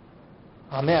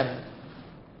 Amen.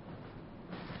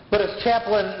 But as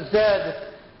Chaplain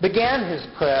Zed began his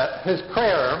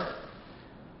prayer,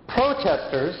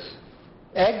 protesters,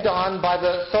 egged on by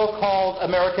the so-called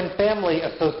American Family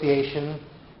Association,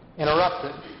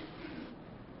 interrupted.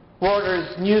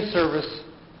 Reuters news service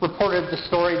reported the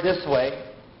story this way.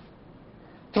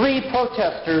 3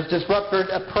 protesters disrupted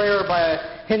a prayer by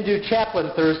a Hindu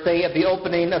chaplain Thursday at the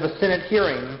opening of a Senate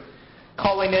hearing,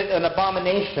 calling it an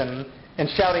abomination and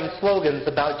shouting slogans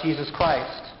about Jesus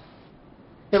Christ.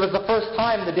 It was the first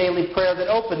time the daily prayer that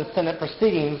opened Senate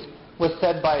proceedings was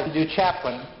said by a Hindu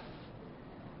chaplain.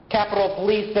 Capitol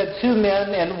Police said 2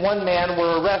 men and 1 man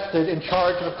were arrested in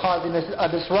charge of causing a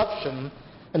disruption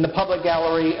in the public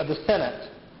gallery of the Senate.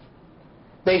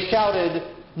 They shouted,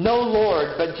 "No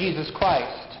Lord but Jesus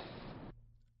Christ."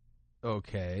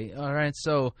 Okay, all right,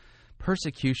 so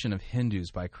persecution of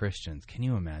Hindus by Christians. Can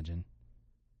you imagine?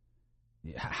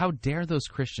 How dare those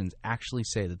Christians actually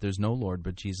say that there's no Lord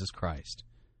but Jesus Christ?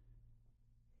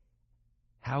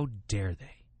 How dare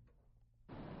they?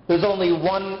 There's only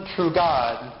one true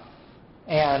God,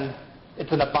 and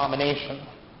it's an abomination.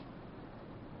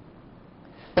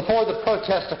 Before the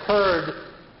protest occurred,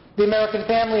 the American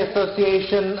Family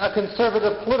Association, a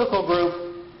conservative political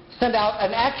group, sent out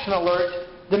an action alert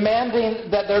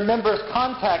demanding that their members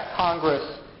contact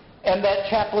Congress and that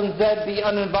Chaplain Zed be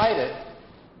uninvited.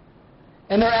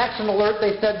 In their action alert,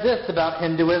 they said this about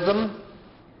Hinduism: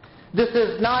 "This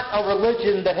is not a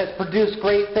religion that has produced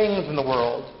great things in the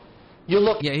world.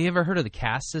 You ever heard of the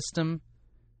caste system?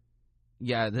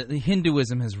 Yeah, the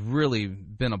Hinduism has really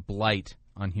been a blight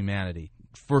on humanity.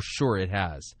 For sure it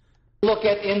has. Look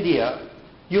at India.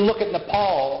 You look at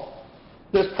Nepal.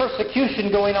 There's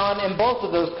persecution going on in both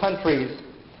of those countries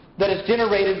that is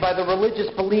generated by the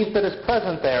religious belief that is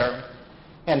present there,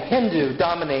 and Hindu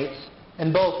dominates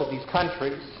in both of these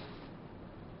countries."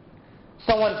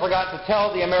 Someone forgot to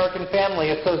tell the American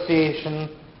Family Association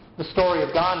the story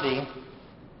of Gandhi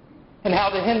and how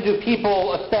the Hindu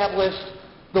people established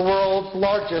the world's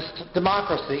largest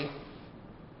democracy.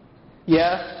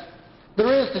 Yes,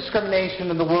 there is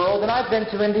discrimination in the world, and I've been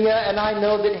to India, and I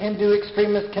know that Hindu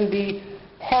extremists can be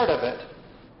part of it.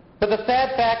 But the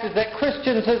sad fact is that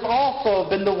Christians have also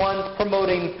been the ones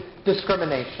promoting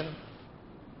discrimination.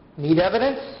 Need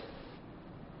evidence?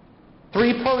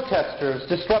 3 protesters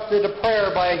disrupted a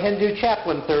prayer by a Hindu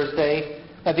chaplain Thursday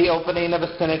at the opening of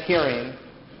a Senate hearing,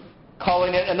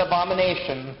 calling it an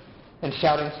abomination and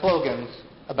shouting slogans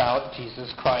about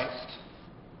Jesus Christ.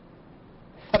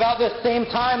 About this same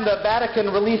time, the Vatican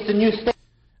released a new statement.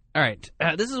 All right,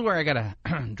 this is where I got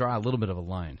to draw a little bit of a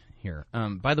line here.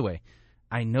 By the way,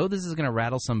 I know this is going to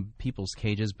rattle some people's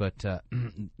cages, but the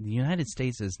United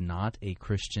States is not a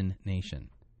Christian nation.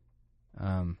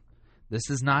 This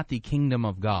is not the kingdom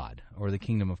of God or the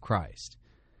kingdom of Christ.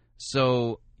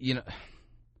 So,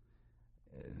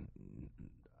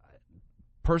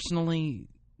 personally,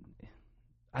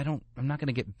 I'm not going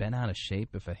to get bent out of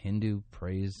shape if a Hindu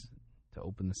prays to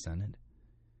open the Senate.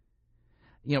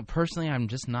 Personally, I'm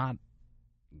just not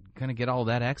going to get all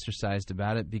that exercised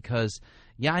about it because,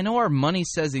 yeah, I know our money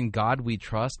says in God we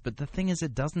trust, but the thing is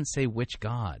it doesn't say which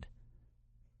God.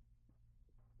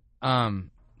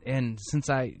 And since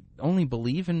I only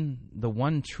believe in the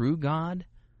one true God,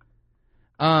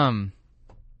 I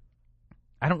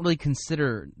don't really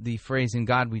consider the phrase "in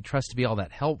God we trust" to be all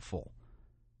that helpful.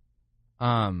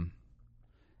 And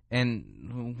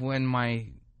when my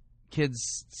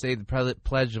kids say the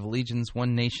Pledge of Allegiance,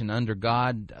 one nation under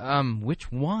God,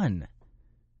 which one?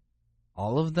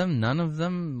 All of them? None of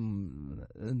them?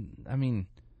 I mean,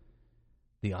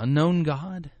 the unknown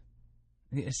God?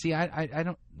 See, I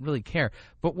don't really care.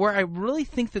 But where I really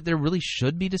think that there really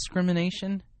should be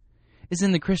discrimination is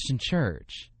in the Christian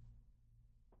church.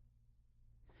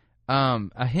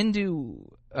 A Hindu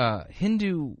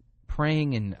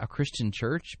praying in a Christian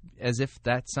church as if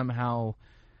that somehow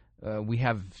we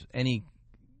have any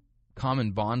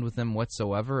common bond with them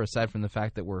whatsoever, aside from the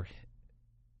fact that we're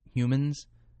humans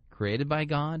created by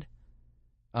God,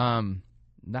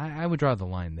 I would draw the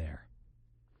line there.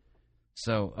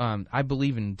 So I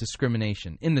believe in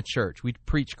discrimination in the church. We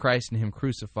preach Christ and Him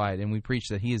crucified, and we preach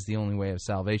that He is the only way of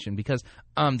salvation because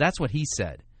that's what He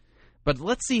said. But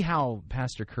let's see how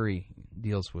Pastor Currie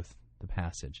deals with the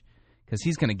passage, because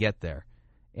he's going to get there.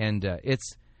 And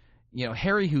it's,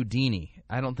 Harry Houdini,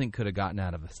 I don't think could have gotten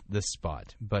out of this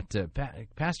spot. But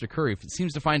Pastor Currie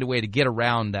seems to find a way to get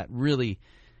around that really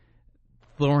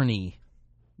thorny,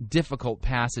 difficult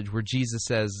passage where Jesus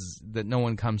says that no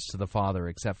one comes to the Father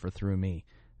except for through me.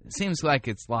 It seems like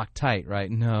it's locked tight, right?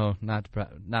 No, not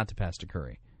to Pastor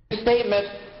Currie. Statement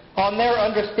on their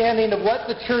understanding of what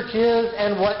the church is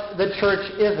and what the church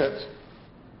isn't.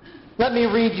 Let me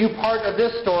read you part of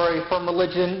this story from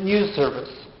Religion News Service.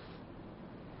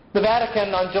 The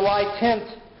Vatican on July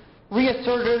 10th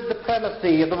reasserted the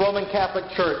primacy of the Roman Catholic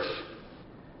Church.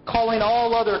 calling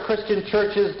all other Christian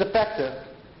churches defective,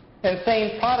 and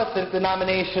saying Protestant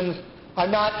denominations are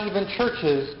not even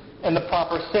churches in the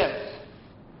proper sense.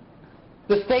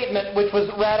 The statement, which was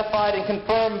ratified and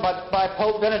confirmed by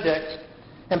Pope Benedict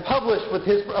and published with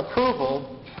his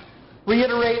approval,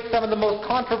 reiterates some of the most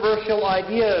controversial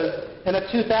ideas in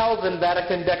a 2000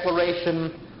 Vatican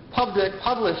Declaration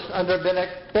published under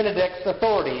Benedict's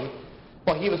authority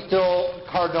while he was still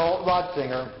Cardinal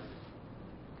Ratzinger.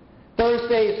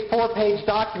 Thursday's 4-page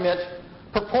document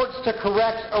purports to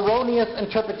correct erroneous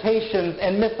interpretations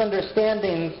and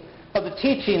misunderstandings of the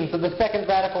teachings of the Second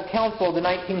Vatican Council of the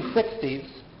 1960s.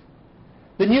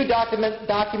 The new document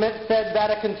said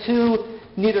Vatican II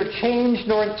neither changed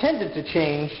nor intended to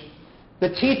change the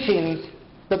teachings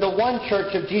that the one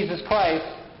Church of Jesus Christ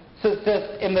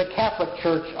subsists in the Catholic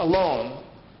Church alone.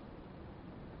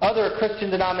 Other Christian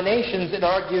denominations, it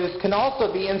argues, can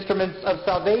also be instruments of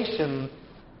salvation,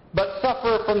 but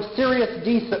suffer from serious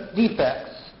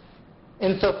defects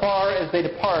insofar as they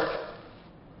depart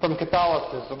from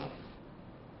Catholicism.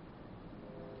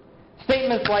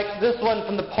 Statements like this one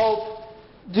from the Pope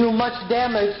do much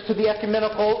damage to the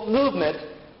ecumenical movement,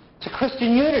 to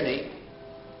Christian unity.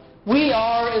 We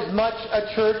are as much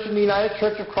a church in the United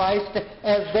Church of Christ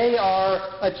as they are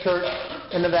a church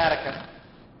in the Vatican.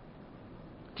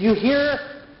 Do you hear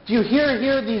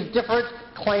here these different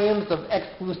claims of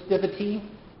exclusivity?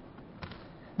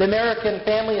 The American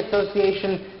Family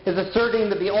Association is asserting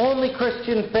that only the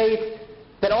Christian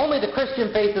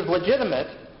faith is legitimate,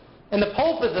 and the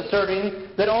Pope is asserting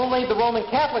that only the Roman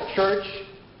Catholic Church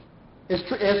is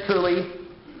truly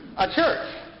a church.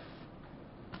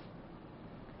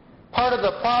 Part of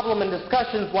the problem in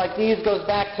discussions like these goes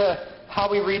back to how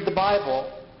we read the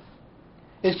Bible.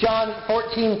 Is John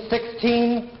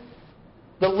 14:16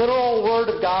 the literal Word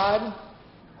of God?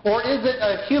 Or is it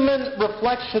a human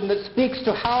reflection that speaks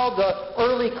to how the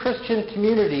early Christian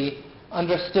community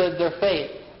understood their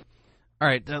faith? All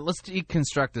right, let's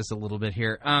deconstruct this a little bit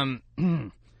here.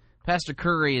 Pastor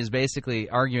Currie is basically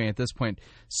arguing at this point,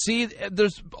 see,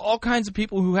 there's all kinds of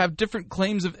people who have different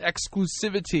claims of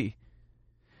exclusivity.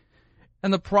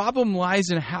 And the problem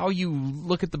lies in how you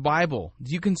look at the Bible.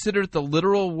 Do you consider it the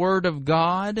literal Word of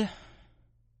God,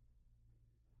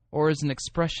 or as an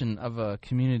expression of a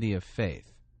community of faith?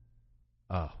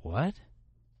 What?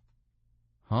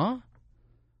 Huh?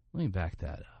 Let me back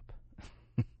that up.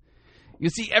 You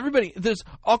see, there's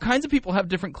all kinds of people have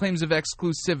different claims of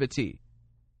exclusivity.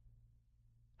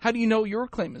 How do you know your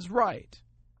claim is right?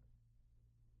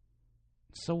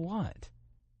 So what?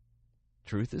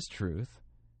 Truth is truth,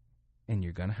 and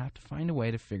you're going to have to find a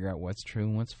way to figure out what's true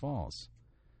and what's false.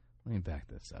 Let me back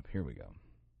this up. Here we go.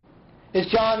 Is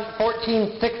John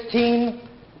 14:16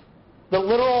 the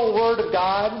literal Word of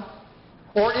God?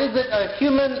 Or is it a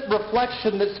human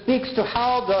reflection that speaks to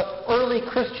how the early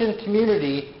Christian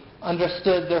community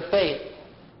understood their faith?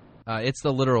 It's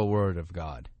the literal Word of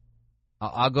God.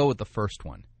 I'll go with the first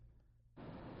one.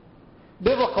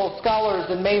 Biblical scholars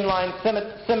in mainline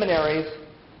seminaries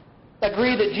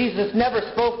agree that Jesus never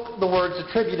spoke the words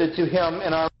attributed to him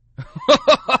in our...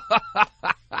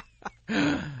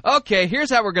 Okay,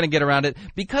 here's how we're going to get around it.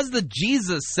 Because the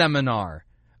Jesus seminar,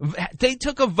 they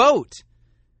took a vote.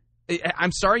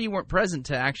 I'm sorry you weren't present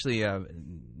to actually,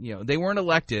 they weren't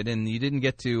elected and you didn't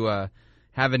get to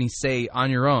have any say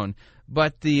on your own.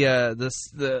 But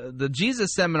the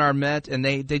Jesus seminar met and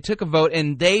they took a vote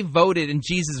and they voted and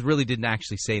Jesus really didn't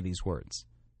actually say these words.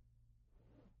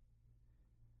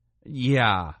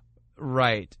 Yeah,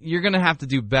 right. You're going to have to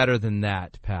do better than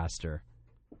that, Pastor.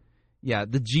 Yeah,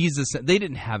 they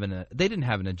didn't have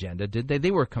an agenda, did they?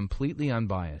 They were completely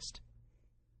unbiased.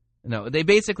 No, they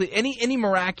basically any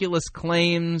miraculous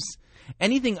claims,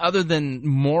 anything other than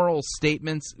moral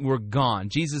statements were gone.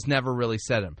 Jesus never really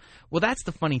said them. Well, that's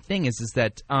the funny thing is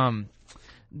that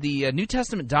the New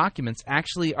Testament documents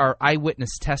actually are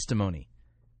eyewitness testimony.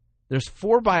 There's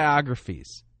 4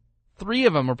 biographies. 3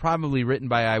 of them are probably written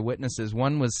by eyewitnesses.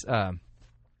 One was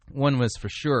for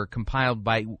sure compiled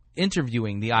by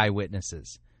interviewing the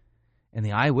eyewitnesses. And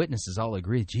the eyewitnesses all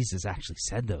agree Jesus actually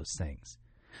said those things.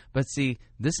 But see,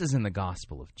 this is in the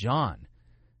Gospel of John.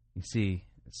 You see,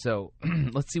 so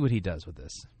let's see what he does with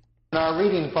this. In our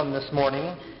reading from this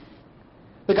morning,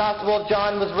 the Gospel of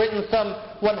John was written some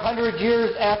 100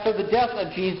 years after the death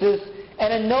of Jesus,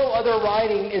 and in no other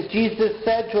writing is Jesus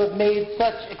said to have made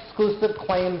such exclusive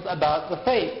claims about the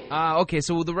faith. Okay,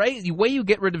 so the way you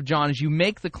get rid of John is you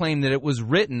make the claim that it was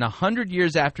written 100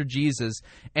 years after Jesus,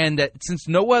 and that since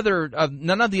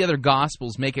none of the other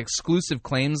Gospels make exclusive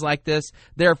claims like this,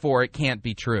 therefore it can't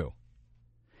be true.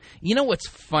 You know what's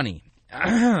funny?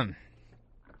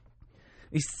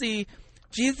 You see,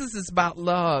 Jesus is about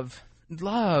love,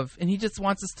 and he just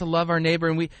wants us to love our neighbor,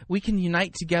 and we can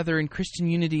unite together in Christian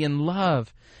unity and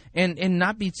love, and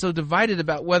not be so divided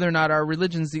about whether or not our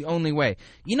religion's the only way.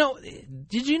 You know,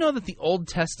 did you know that the Old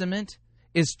Testament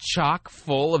is chock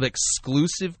full of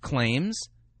exclusive claims?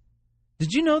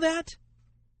 Did you know that?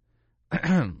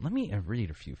 Let me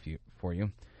read a few for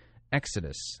you.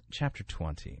 Exodus chapter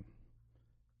 20,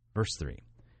 verse 3.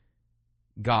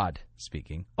 God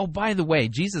speaking. Oh, by the way,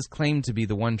 Jesus claimed to be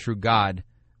the one true God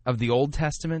of the Old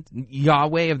Testament,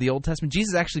 Yahweh of the Old Testament.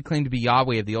 Jesus actually claimed to be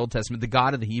Yahweh of the Old Testament, the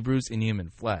God of the Hebrews in human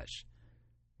flesh.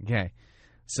 Okay,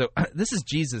 so this is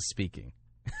Jesus speaking.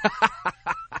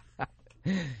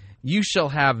 You shall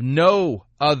have no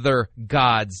other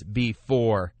gods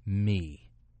before me.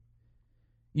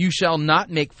 You shall not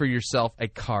make for yourself a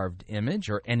carved image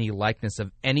or any likeness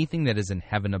of anything that is in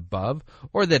heaven above,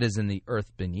 or that is in the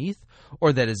earth beneath,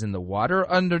 or that is in the water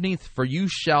underneath. For you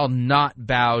shall not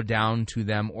bow down to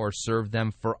them or serve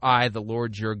them, for I, the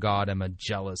Lord your God, am a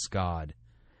jealous God,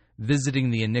 visiting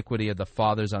the iniquity of the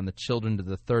fathers on the children to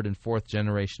the third and fourth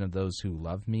generation of those who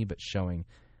love me, but showing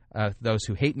those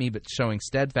who hate me, but showing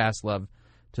steadfast love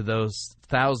to those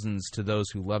thousands, to those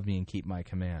who love me and keep my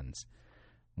commands.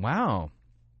 Wow.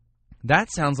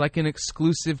 That sounds like an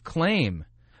exclusive claim.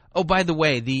 Oh, by the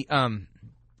way, the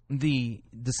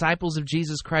disciples of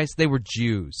Jesus Christ, they were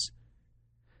Jews.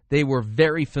 They were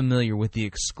very familiar with the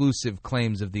exclusive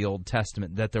claims of the Old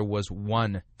Testament, that there was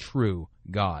one true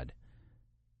God.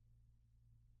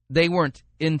 They weren't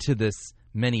into this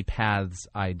many paths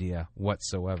idea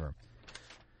whatsoever.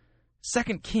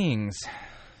 2 Kings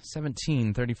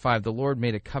 17:35, the Lord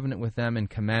made a covenant with them and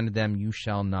commanded them, you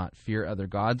shall not fear other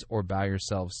gods or bow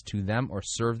yourselves to them or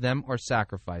serve them or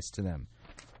sacrifice to them.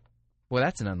 Boy,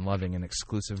 that's an unloving and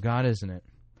exclusive God, isn't it?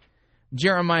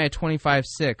 Jeremiah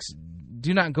 25:6,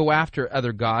 do not go after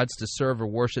other gods to serve or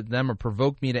worship them or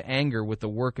provoke me to anger with the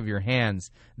work of your hands.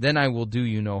 Then I will do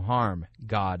you no harm,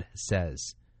 God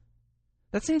says.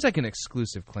 That seems like an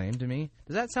exclusive claim to me.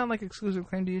 Does that sound like an exclusive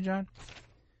claim to you, John?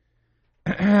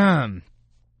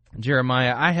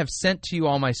 Jeremiah, I have sent to you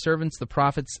all my servants, the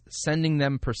prophets, sending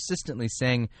them persistently,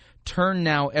 saying, turn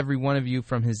now every one of you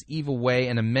from his evil way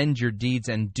and amend your deeds,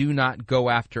 and do not go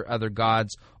after other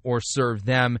gods or serve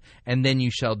them, and then you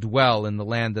shall dwell in the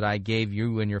land that I gave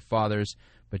you and your fathers,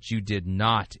 but you did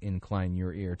not incline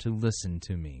your ear to listen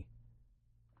to me.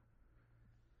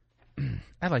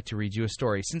 I'd like to read you a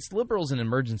story. Since liberals and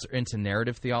emergents are into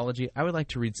narrative theology, I would like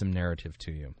to read some narrative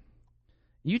to you.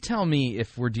 You tell me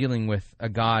if we're dealing with a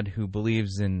God who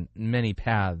believes in many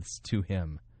paths to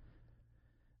him.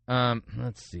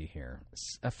 Let's see here.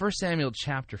 1 Samuel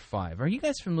chapter 5. Are you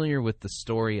guys familiar with the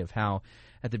story of how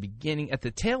at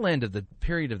the tail end of the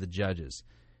period of the judges,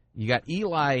 you got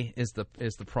Eli is the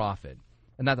prophet.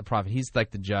 Not the prophet, he's like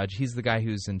the judge. He's the guy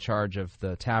who's in charge of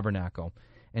the tabernacle.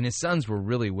 And his sons were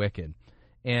really wicked.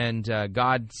 And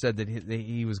God said that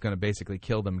he was going to basically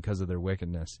kill them because of their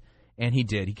wickedness. And he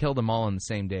did. He killed them all on the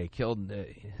same day. Killed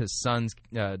his sons.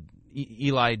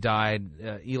 Eli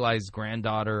died. Eli's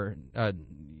granddaughter,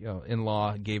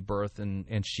 in-law, gave birth,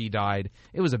 and she died.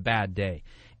 It was a bad day.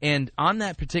 And on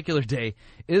that particular day,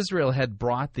 Israel had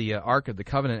brought the Ark of the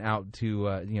Covenant out to,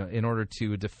 in order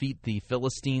to defeat the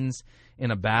Philistines in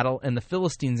a battle, and the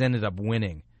Philistines ended up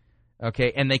winning.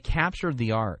 Okay, and they captured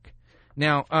the Ark.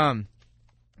 Now, a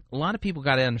lot of people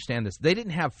got to understand this. They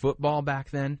didn't have football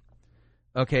back then.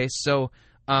 Okay, so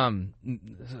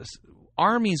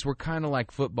armies were kind of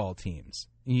like football teams.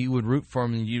 You would root for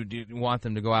them, and you want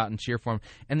them to go out and cheer for them.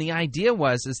 And the idea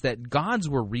is that gods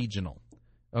were regional.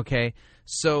 Okay,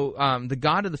 so the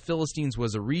god of the Philistines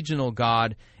was a regional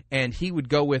god, and he would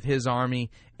go with his army.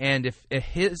 And if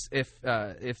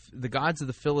the gods of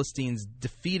the Philistines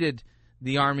defeated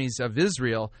the armies of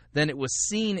Israel, then it was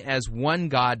seen as one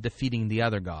god defeating the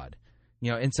other god.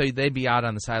 And so they'd be out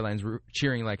on the sidelines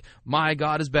cheering like, my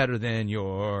God is better than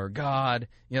your God,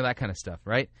 that kind of stuff,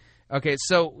 right? Okay,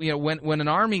 so, when an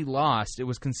army lost, it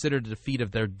was considered a defeat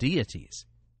of their deities,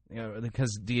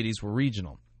 because deities were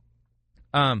regional.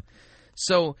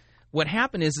 So what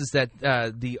happened is that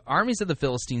the armies of the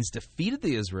Philistines defeated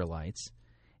the Israelites,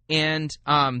 and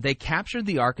they captured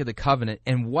the Ark of the Covenant,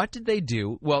 and what did they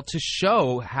do? Well, to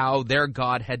show how their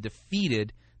God had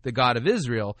defeated the God of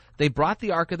Israel, they brought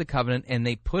the Ark of the Covenant and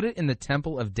they put it in the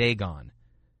temple of Dagon.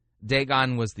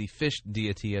 Dagon was the fish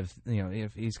deity of,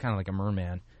 he's kind of like a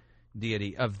merman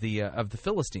deity of the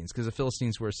Philistines, because the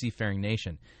Philistines were a seafaring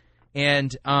nation.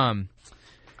 And let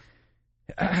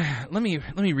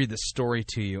me read this story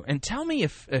to you and tell me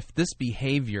if this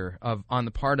behavior on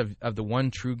the part of the one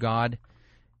true God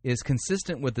is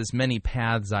consistent with this many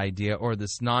paths idea or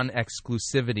this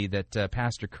non-exclusivity that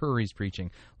Pastor Currie's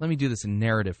preaching. Let me do this in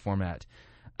narrative format.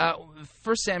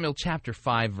 1 Samuel chapter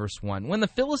 5, verse 1. When the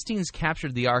Philistines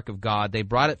captured the ark of God, they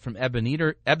brought it from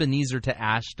Ebenezer to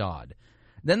Ashdod.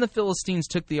 Then the Philistines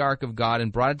took the ark of God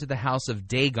and brought it to the house of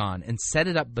Dagon and set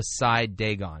it up beside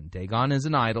Dagon. Dagon is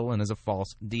an idol and is a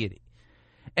false deity.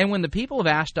 And when the people of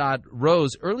Ashdod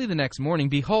rose early the next morning,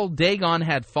 behold, Dagon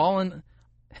had fallen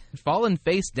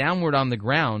face downward on the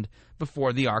ground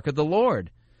before the ark of the Lord.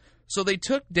 So they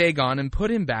took Dagon and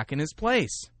put him back in his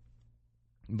place.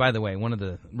 By the way, one of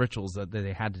the rituals that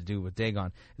they had to do with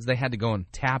Dagon is they had to go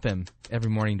and tap him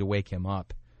every morning to wake him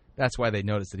up. That's why they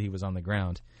noticed that he was on the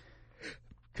ground.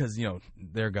 Because,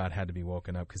 their God had to be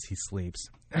woken up because he sleeps.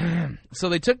 So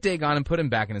they took Dagon and put him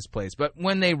back in his place. But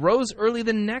when they rose early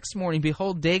the next morning,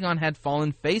 behold, Dagon had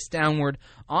fallen face downward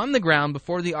on the ground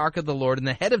before the ark of the Lord, and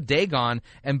the head of Dagon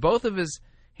and both of his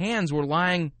hands were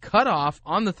lying cut off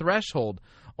on the threshold.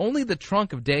 Only the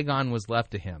trunk of Dagon was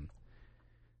left to him.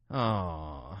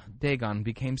 Oh, Dagon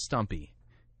became stumpy.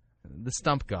 The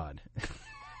stump god.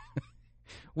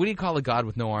 What do you call a god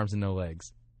with no arms and no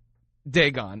legs?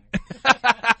 Dagon.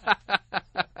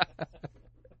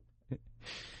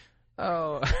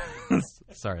 Oh,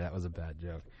 sorry, that was a bad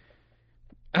joke.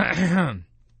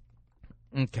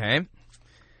 Okay.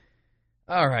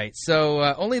 All right, so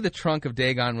only the trunk of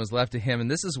Dagon was left to him, and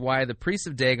this is why the priests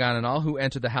of Dagon and all who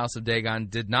entered the house of Dagon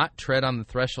did not tread on the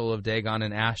threshold of Dagon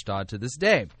in Ashdod to this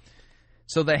day.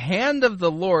 So the hand of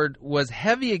the Lord was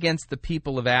heavy against the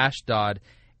people of Ashdod,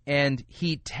 and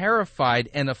he terrified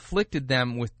and afflicted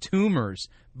them with tumors,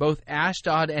 both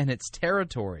Ashdod and its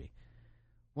territory.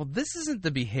 Well, this isn't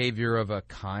the behavior of a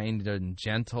kind and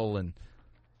gentle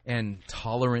and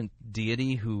tolerant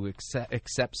deity who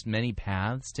accepts many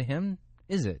paths to him,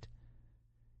 is it?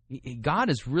 God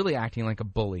is really acting like a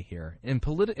bully here in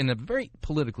a very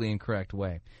politically incorrect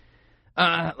way.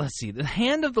 Let's see. The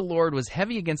hand of the Lord was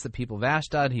heavy against the people of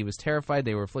Ashdod. He was terrified.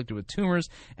 They were afflicted with tumors.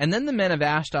 And then the men of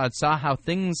Ashdod saw how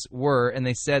things were, and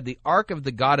they said, the ark of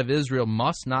the God of Israel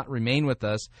must not remain with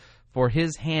us, for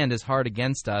his hand is hard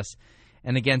against us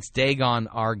and against Dagon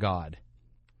our God.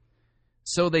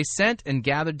 So they sent and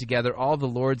gathered together all the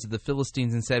lords of the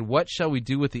Philistines and said, what shall we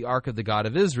do with the ark of the God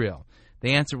of Israel?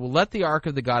 They answered, well, let the ark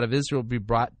of the God of Israel be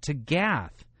brought to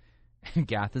Gath.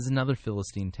 Gath is another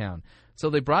Philistine town. So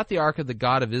they brought the ark of the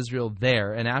God of Israel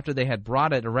there, and after they had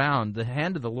brought it around, the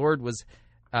hand of the Lord was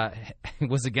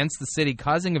against the city,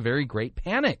 causing a very great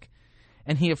panic.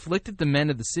 And he afflicted the men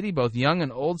of the city, both young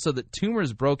and old, so that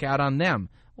tumors broke out on them.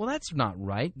 Well, that's not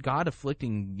right. God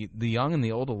afflicting the young and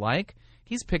the old alike.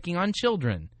 He's picking on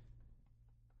children.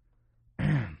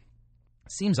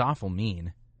 Seems awful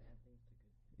mean.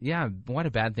 Yeah, why do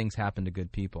bad things happen to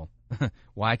good people?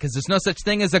 Why? Because there's no such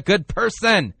thing as a good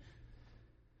person.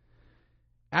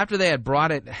 After they had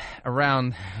brought it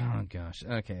around, oh gosh,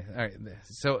 okay, all right.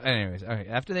 So, anyways, all right.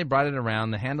 After they brought it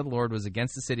around, the hand of the Lord was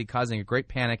against the city, causing a great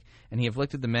panic, and he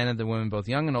afflicted the men and the women, both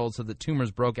young and old, so that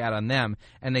tumors broke out on them.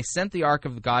 And they sent the ark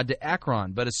of God to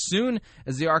Ekron. But as soon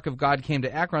as the ark of God came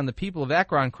to Ekron, the people of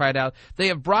Ekron cried out, "They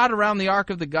have brought around the ark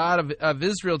of the God of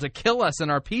Israel to kill us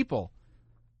and our people."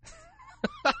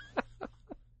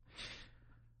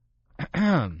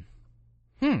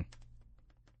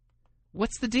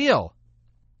 What's the deal?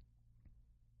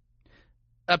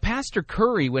 Pastor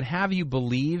Currie would have you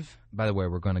believe, by the way,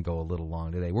 we're going to go a little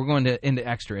long today. We're going into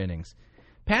extra innings.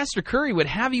 Pastor Currie would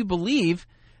have you believe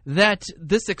that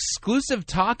this exclusive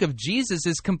talk of Jesus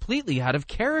is completely out of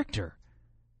character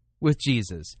with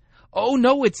Jesus. Oh,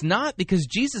 no, it's not, because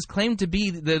Jesus claimed to be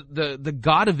the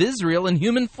God of Israel in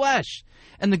human flesh.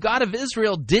 And the God of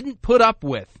Israel didn't put up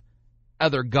with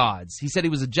other gods. He said he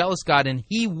was a jealous God, and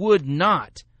he would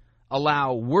not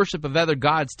allow worship of other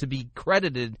gods to be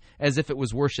credited as if it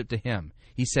was worship to him.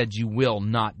 He said, you will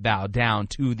not bow down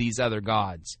to these other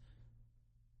gods.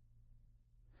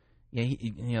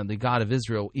 Yeah, the God of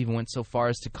Israel even went so far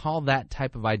as to call that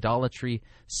type of idolatry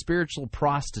spiritual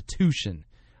prostitution.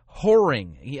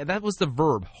 Whoring. Yeah, that was the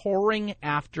verb, whoring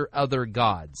after other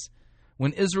gods.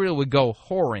 When Israel would go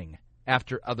whoring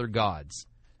after other gods.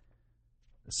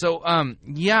 So,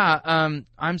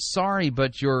 I'm sorry,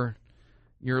 but your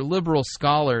liberal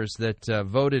scholars that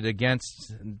voted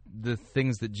against the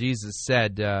things that Jesus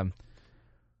said,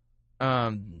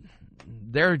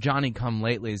 they're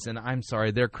Johnny-come-latelys, and I'm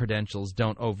sorry, their credentials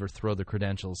don't overthrow the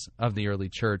credentials of the early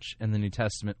church in the New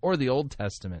Testament or the Old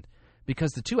Testament,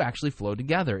 because the two actually flow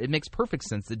together. It makes perfect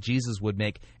sense that Jesus would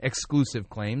make exclusive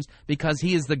claims because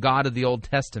he is the God of the Old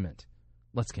Testament.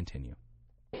 Let's continue.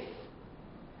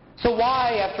 So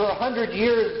why, after 100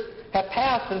 years have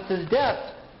passed since his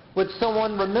death, would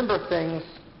someone remember things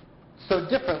so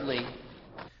differently?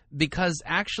 Because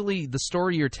actually the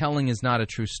story you're telling is not a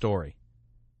true story.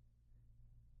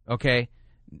 Okay?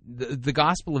 The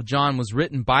Gospel of John was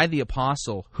written by the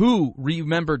apostle who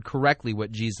remembered correctly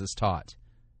what Jesus taught.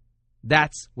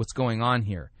 That's what's going on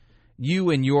here.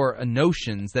 You and your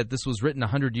notions that this was written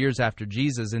 100 years after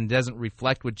Jesus and doesn't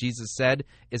reflect what Jesus said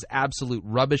is absolute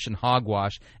rubbish and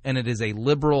hogwash, and it is a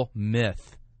liberal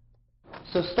myth.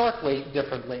 So starkly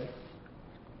differently.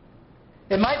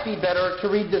 It might be better to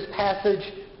read this passage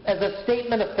as a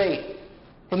statement of faith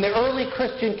from the early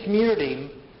Christian community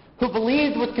who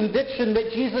believed with conviction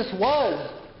that Jesus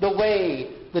was the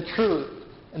way, the truth,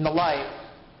 and the life.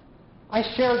 I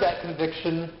share that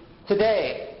conviction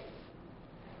today.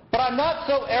 But I'm not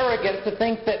so arrogant to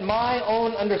think that my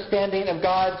own understanding of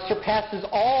God surpasses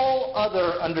all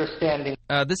other understanding.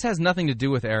 This has nothing to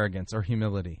do with arrogance or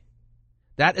humility.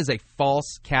 That is a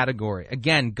false category.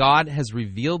 Again, God has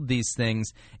revealed these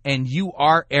things, and you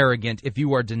are arrogant if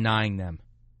you are denying them.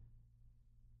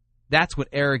 That's what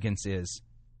arrogance is.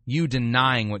 You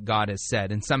denying what God has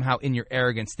said, and somehow in your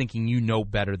arrogance thinking you know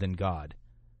better than God.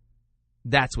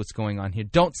 That's what's going on here.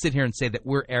 Don't sit here and say that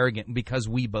we're arrogant because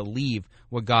we believe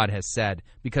what God has said,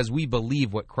 because we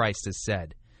believe what Christ has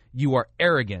said. You are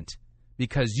arrogant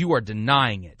because you are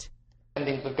denying it.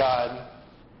 Of God.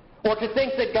 Or to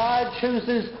think that God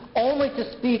chooses only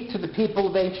to speak to the people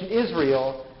of ancient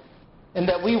Israel, and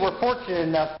that we were fortunate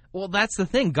enough. Well, that's the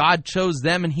thing. God chose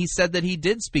them, and he said that he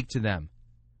did speak to them.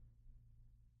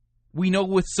 We know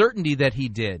with certainty that he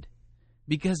did,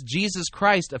 because Jesus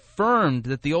Christ affirmed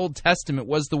that the Old Testament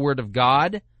was the Word of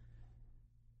God,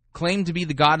 claimed to be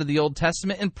the God of the Old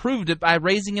Testament, and proved it by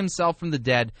raising himself from the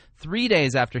dead 3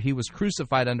 days after he was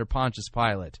crucified under Pontius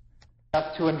Pilate.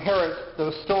 To inherit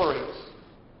those stories.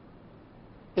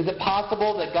 Is it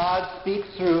possible that God speaks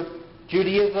through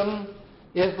Judaism,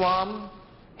 Islam,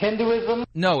 Hinduism?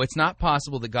 No, it's not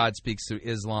possible that God speaks through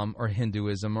Islam or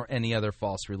Hinduism or any other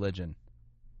false religion.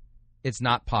 It's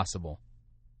not possible.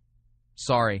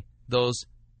 Sorry, those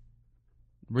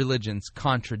religions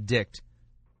contradict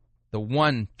the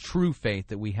one true faith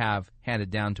that we have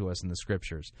handed down to us in the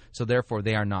Scriptures. So therefore,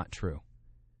 they are not true.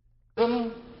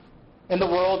 In the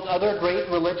world's other great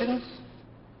religions?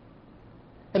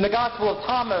 In the Gospel of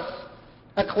Thomas,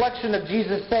 a collection of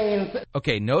Jesus' sayings.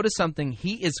 Okay, notice something.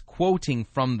 He is quoting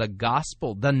from the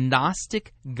Gospel, the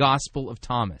Gnostic Gospel of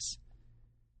Thomas.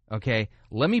 Okay,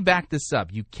 let me back this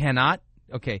up. You cannot.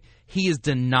 Okay, he is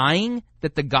denying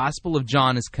that the Gospel of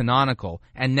John is canonical,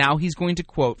 and now he's going to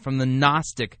quote from the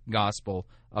Gnostic Gospel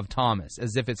of Thomas,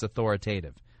 as if it's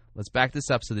authoritative. Let's back this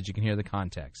up so that you can hear the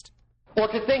context. Or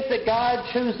to think that God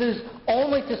chooses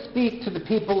only to speak to the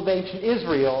people of ancient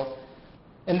Israel,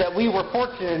 and that we were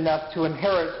fortunate enough to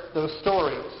inherit those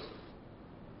stories.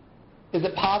 Is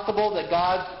it possible that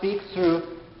God speaks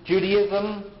through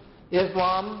Judaism,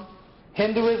 Islam,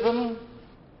 Hinduism,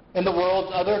 and the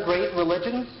world's other great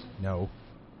religions? No.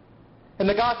 In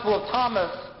the Gospel of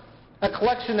Thomas, a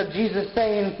collection of Jesus'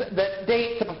 sayings that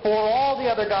date to before all the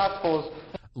other Gospels.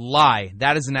 Lie.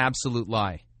 That is an absolute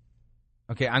lie.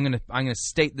 Okay, I'm gonna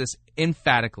state this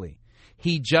emphatically.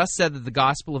 He just said that the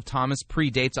Gospel of Thomas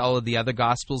predates all of the other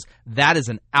Gospels. That is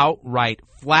an outright,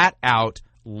 flat-out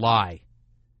lie.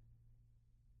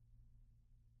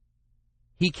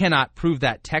 He cannot prove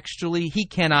that textually. He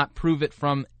cannot prove it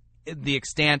from the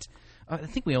extent. I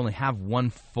think we only have one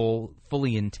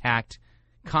fully intact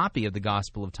copy of the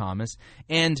Gospel of Thomas.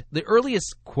 And the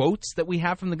earliest quotes that we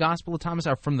have from the Gospel of Thomas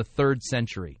are from the 3rd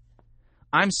century.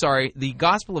 I'm sorry, the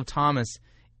Gospel of Thomas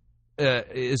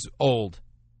is old.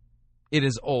 It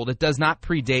is old. It does not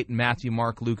predate Matthew,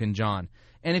 Mark, Luke, and John.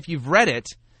 And if you've read it,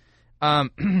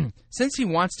 since he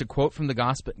wants to quote from the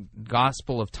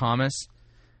Gospel of Thomas,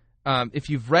 if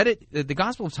you've read it, the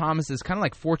Gospel of Thomas is kind of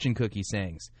like fortune cookie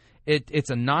sayings. It's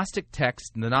a Gnostic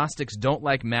text. The Gnostics don't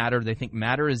like matter. They think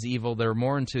matter is evil. They're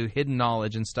more into hidden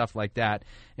knowledge and stuff like that.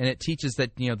 And it teaches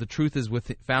that the truth is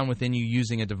found within you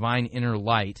using a divine inner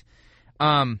light.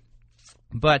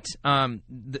 But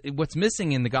what's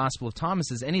missing in the Gospel of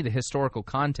Thomas is any of the historical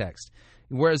context.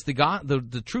 Whereas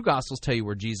the true Gospels tell you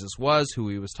where Jesus was, who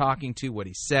he was talking to, what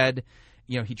he said.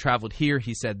 He traveled here,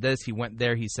 he said this, he went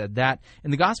there, he said that.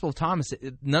 In the Gospel of Thomas,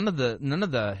 none of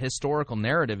the historical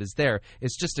narrative is there.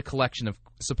 It's just a collection of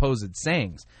supposed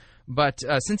sayings. But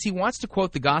since he wants to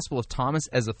quote the Gospel of Thomas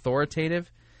as authoritative,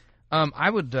 I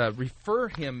would refer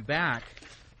him back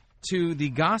to the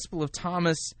Gospel of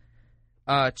Thomas,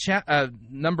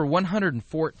 number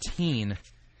 114.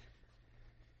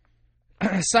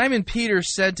 Simon Peter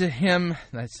said to him,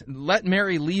 "Let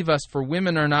Mary leave us, for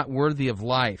women are not worthy of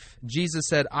life." Jesus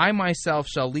said, "I myself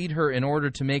shall lead her in order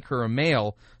to make her a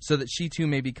male, so that she too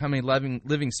may become a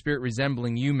living spirit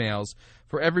resembling you males.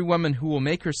 For every woman who will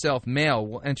make herself male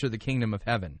will enter the kingdom of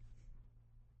heaven."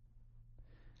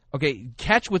 Okay,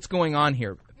 catch what's going on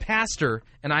here. Pastor,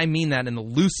 and I mean that in the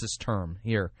loosest term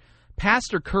here,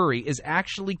 Pastor Currie is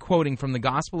actually quoting from the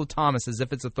Gospel of Thomas as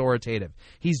if it's authoritative.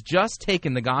 He's just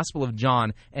taken the Gospel of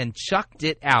John and chucked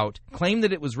it out, claimed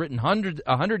that it was written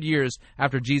 100 years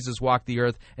after Jesus walked the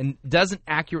earth, and doesn't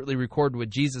accurately record what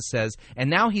Jesus says. And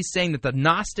now he's saying that the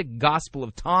Gnostic Gospel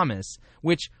of Thomas,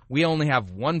 which we only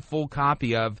have one full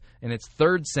copy of, and it's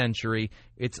 3rd century,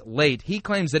 it's late. He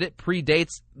claims that it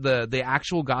predates the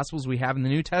actual Gospels we have in the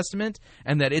New Testament,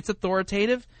 and that it's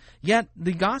authoritative. Yet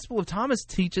the Gospel of Thomas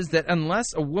teaches that unless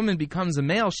a woman becomes a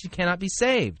male, she cannot be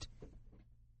saved.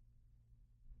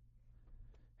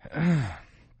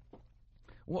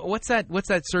 What's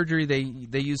that surgery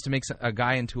they use to make a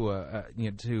guy into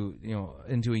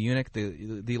into a eunuch?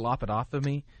 The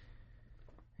lapidotomy.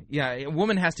 Yeah, a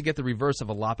woman has to get the reverse of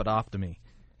a lapidotomy.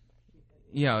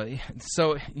 Yeah,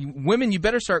 so women, you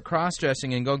better start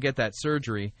cross-dressing and go get that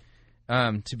surgery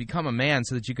to become a man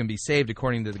so that you can be saved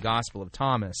according to the Gospel of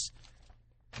Thomas.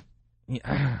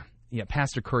 Yeah,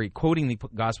 Pastor Currie quoting the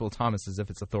Gospel of Thomas as if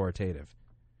it's authoritative.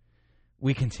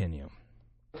 We continue.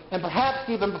 And perhaps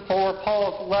even before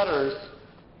Paul's letters,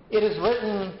 it is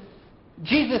written,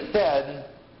 Jesus said,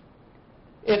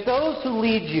 "If those who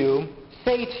lead you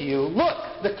say to you,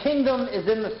 'Look, the kingdom is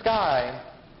in the sky,'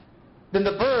 then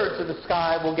the birds of the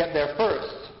sky will get there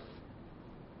first.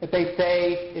 If they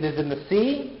say it is in the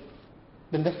sea,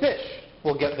 then the fish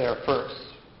will get there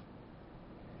first.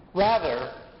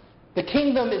 Rather, the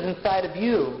kingdom is inside of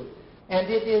you, and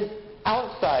it is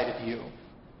outside of you.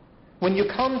 When you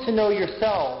come to know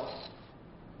yourselves,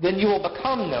 then you will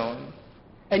become known,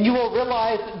 and you will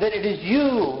realize that it is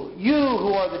you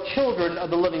who are the children of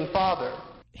the living Father."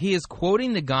 He is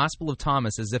quoting the Gospel of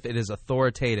Thomas as if it is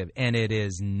authoritative, and it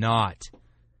is not.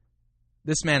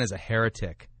 This man is a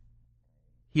heretic.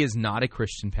 He is not a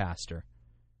Christian pastor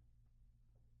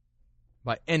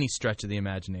by any stretch of the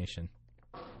imagination.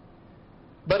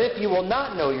 "But if you will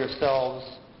not know yourselves,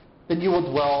 then you will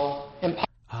dwell in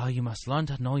you must learn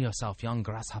to know yourself, young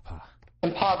grasshopper.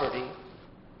 In poverty,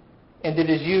 and it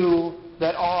is you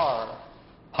that are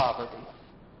poverty."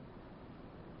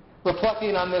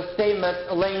 Reflecting on this statement,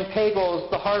 Elaine Pagels,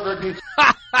 the Harvard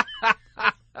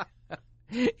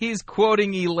New... He's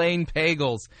quoting Elaine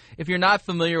Pagels. If you're not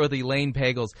familiar with Elaine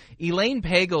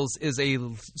Pagels is a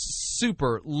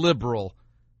super liberal,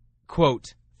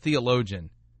 quote,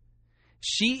 theologian.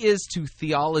 She is to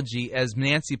theology as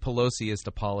Nancy Pelosi is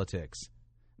to politics.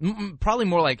 Probably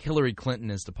more like Hillary Clinton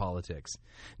is to politics.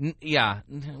 Yeah,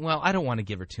 well, I don't want to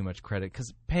give her too much credit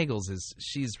because Pagels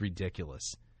she's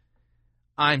ridiculous.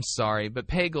 I'm sorry, but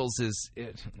Pagels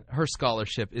her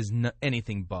scholarship is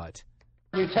anything but.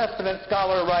 New Testament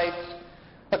scholar writes,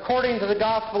 "According to the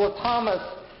Gospel of Thomas,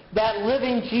 that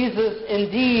living Jesus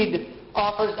indeed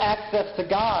offers access to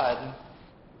God.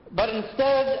 But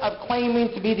instead of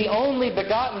claiming to be the only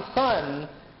begotten Son,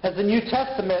 as the New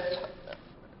Testament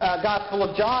Gospel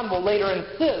of John will later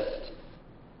insist,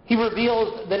 he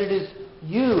reveals that it is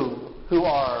you who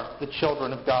are the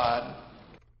children of God."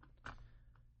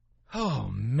 Oh,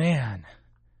 man.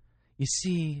 You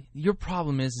see, your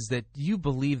problem is that you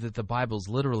believe that the Bible's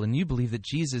literal, and you believe that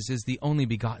Jesus is the only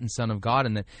begotten Son of God,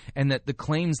 and that the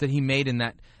claims that he made in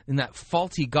that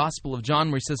faulty Gospel of John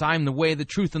where he says, "I am the way, the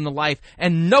truth, and the life,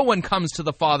 and no one comes to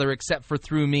the Father except for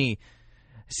through me."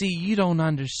 See, you don't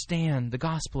understand. The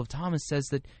Gospel of Thomas says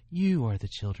that you are the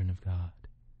children of God.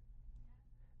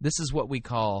 This is what we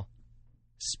call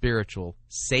spiritual,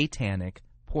 satanic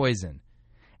poison.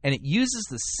 And it uses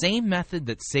the same method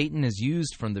that Satan has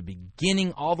used from the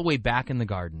beginning all the way back in the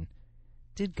garden.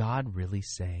 Did God really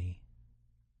say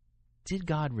that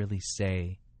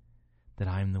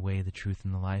I am the way, the truth,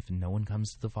 and the life, and no one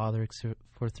comes to the Father except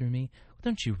for through me?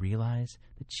 Don't you realize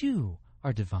that you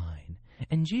are divine,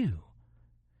 and you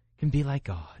can be like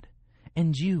God,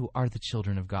 and you are the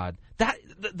children of God?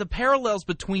 The parallels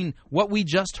between what we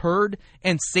just heard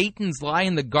and Satan's lie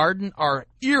in the garden are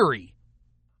eerie.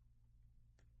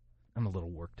 I'm a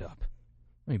little worked up.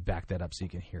 Let me back that up so you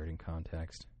can hear it in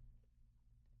context.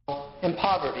 "In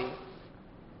poverty,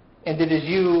 and it is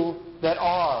you that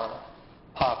are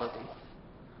poverty."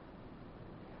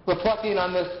 Reflecting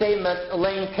on this statement,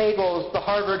 Elaine Pagels, the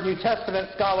Harvard New Testament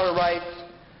scholar, writes,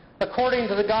 "According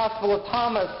to the Gospel of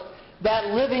Thomas,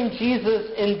 that living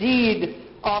Jesus indeed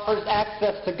offers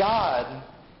access to God.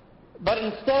 But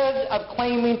instead of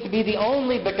claiming to be the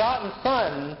only begotten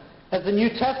Son, as the New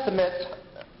Testament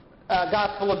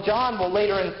Gospel of John will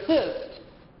later insist,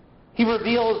 he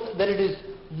reveals that it is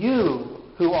you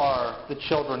who are the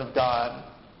children of God.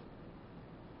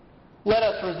 Let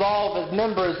us resolve as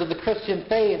members of the Christian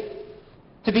faith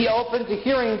to be open to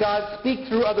hearing God speak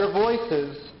through other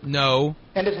voices. No.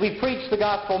 And as we preach the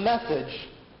gospel message,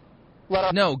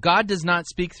 No, God does not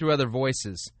speak through other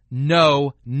voices.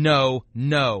 No, no,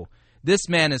 no. This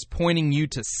man is pointing you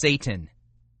to Satan.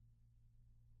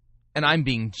 And I'm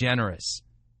being generous.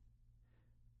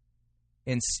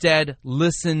 Instead,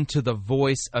 listen to the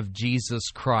voice of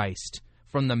Jesus Christ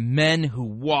from the men who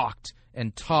walked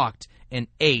and talked and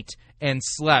ate and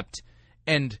slept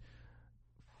and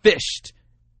fished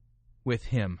with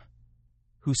him,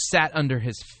 who sat under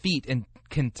his feet and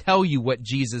can tell you what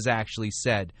Jesus actually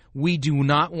said. We do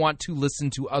not want to listen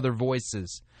to other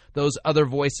voices. Those other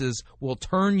voices will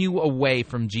turn you away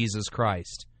from Jesus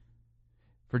Christ.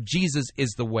 For Jesus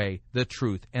is the way, the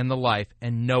truth, and the life,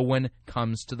 and no one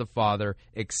comes to the Father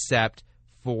except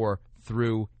for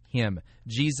through him.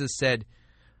 Jesus said,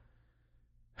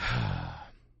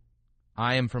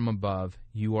 I am from above,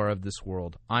 you are of this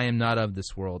world. I am not of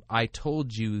this world. I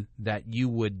told you that you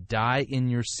would die in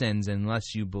your sins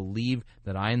unless you believe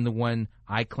that I am the one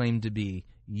I claim to be.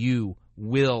 You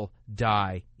will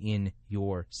die in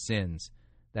your sins.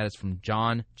 That is from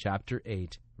John chapter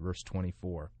 8, verse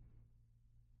 24.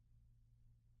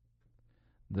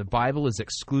 The Bible is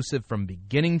exclusive from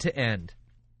beginning to end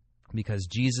because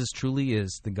Jesus truly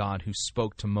is the God who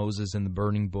spoke to Moses in the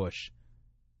burning bush.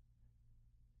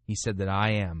 He said that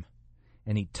I am.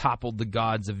 And he toppled the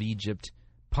gods of Egypt,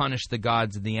 punished the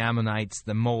gods of the Ammonites,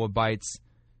 the Moabites,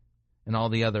 and all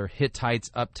the other Hittites,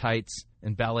 Uptites,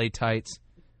 and Balatites.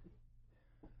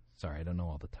 Sorry, I don't know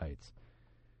all the tights.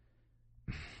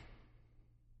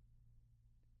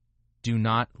 Do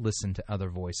not listen to other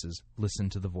voices. Listen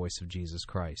to the voice of Jesus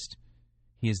Christ.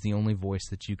 He is the only voice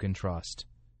that you can trust.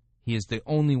 He is the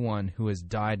only one who has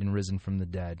died and risen from the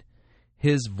dead.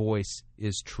 His voice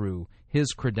is true.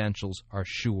 His credentials are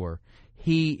sure.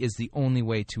 He is the only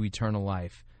way to eternal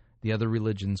life. The other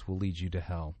religions will lead you to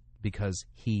hell because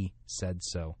he said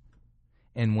so.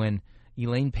 And when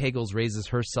Elaine Pagels raises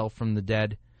herself from the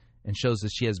dead and shows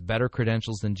that she has better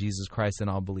credentials than Jesus Christ, then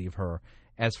I'll believe her.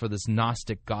 As for this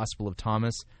Gnostic gospel of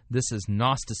Thomas, this is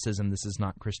Gnosticism. This is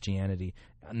not Christianity.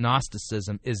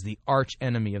 Gnosticism is the arch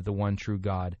enemy of the one true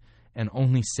God, and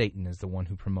only Satan is the one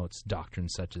who promotes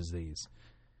doctrines such as these.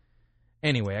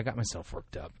 Anyway, I got myself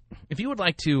worked up. If you would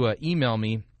like to email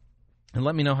me and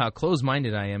let me know how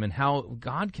closed-minded I am and how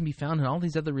God can be found in all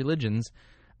these other religions,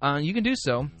 you can do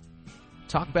so.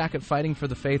 Talkback at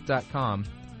fightingforthefaith.com.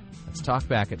 That's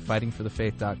talkback at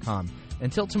fightingforthefaith.com.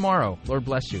 Until tomorrow, Lord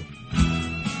bless you.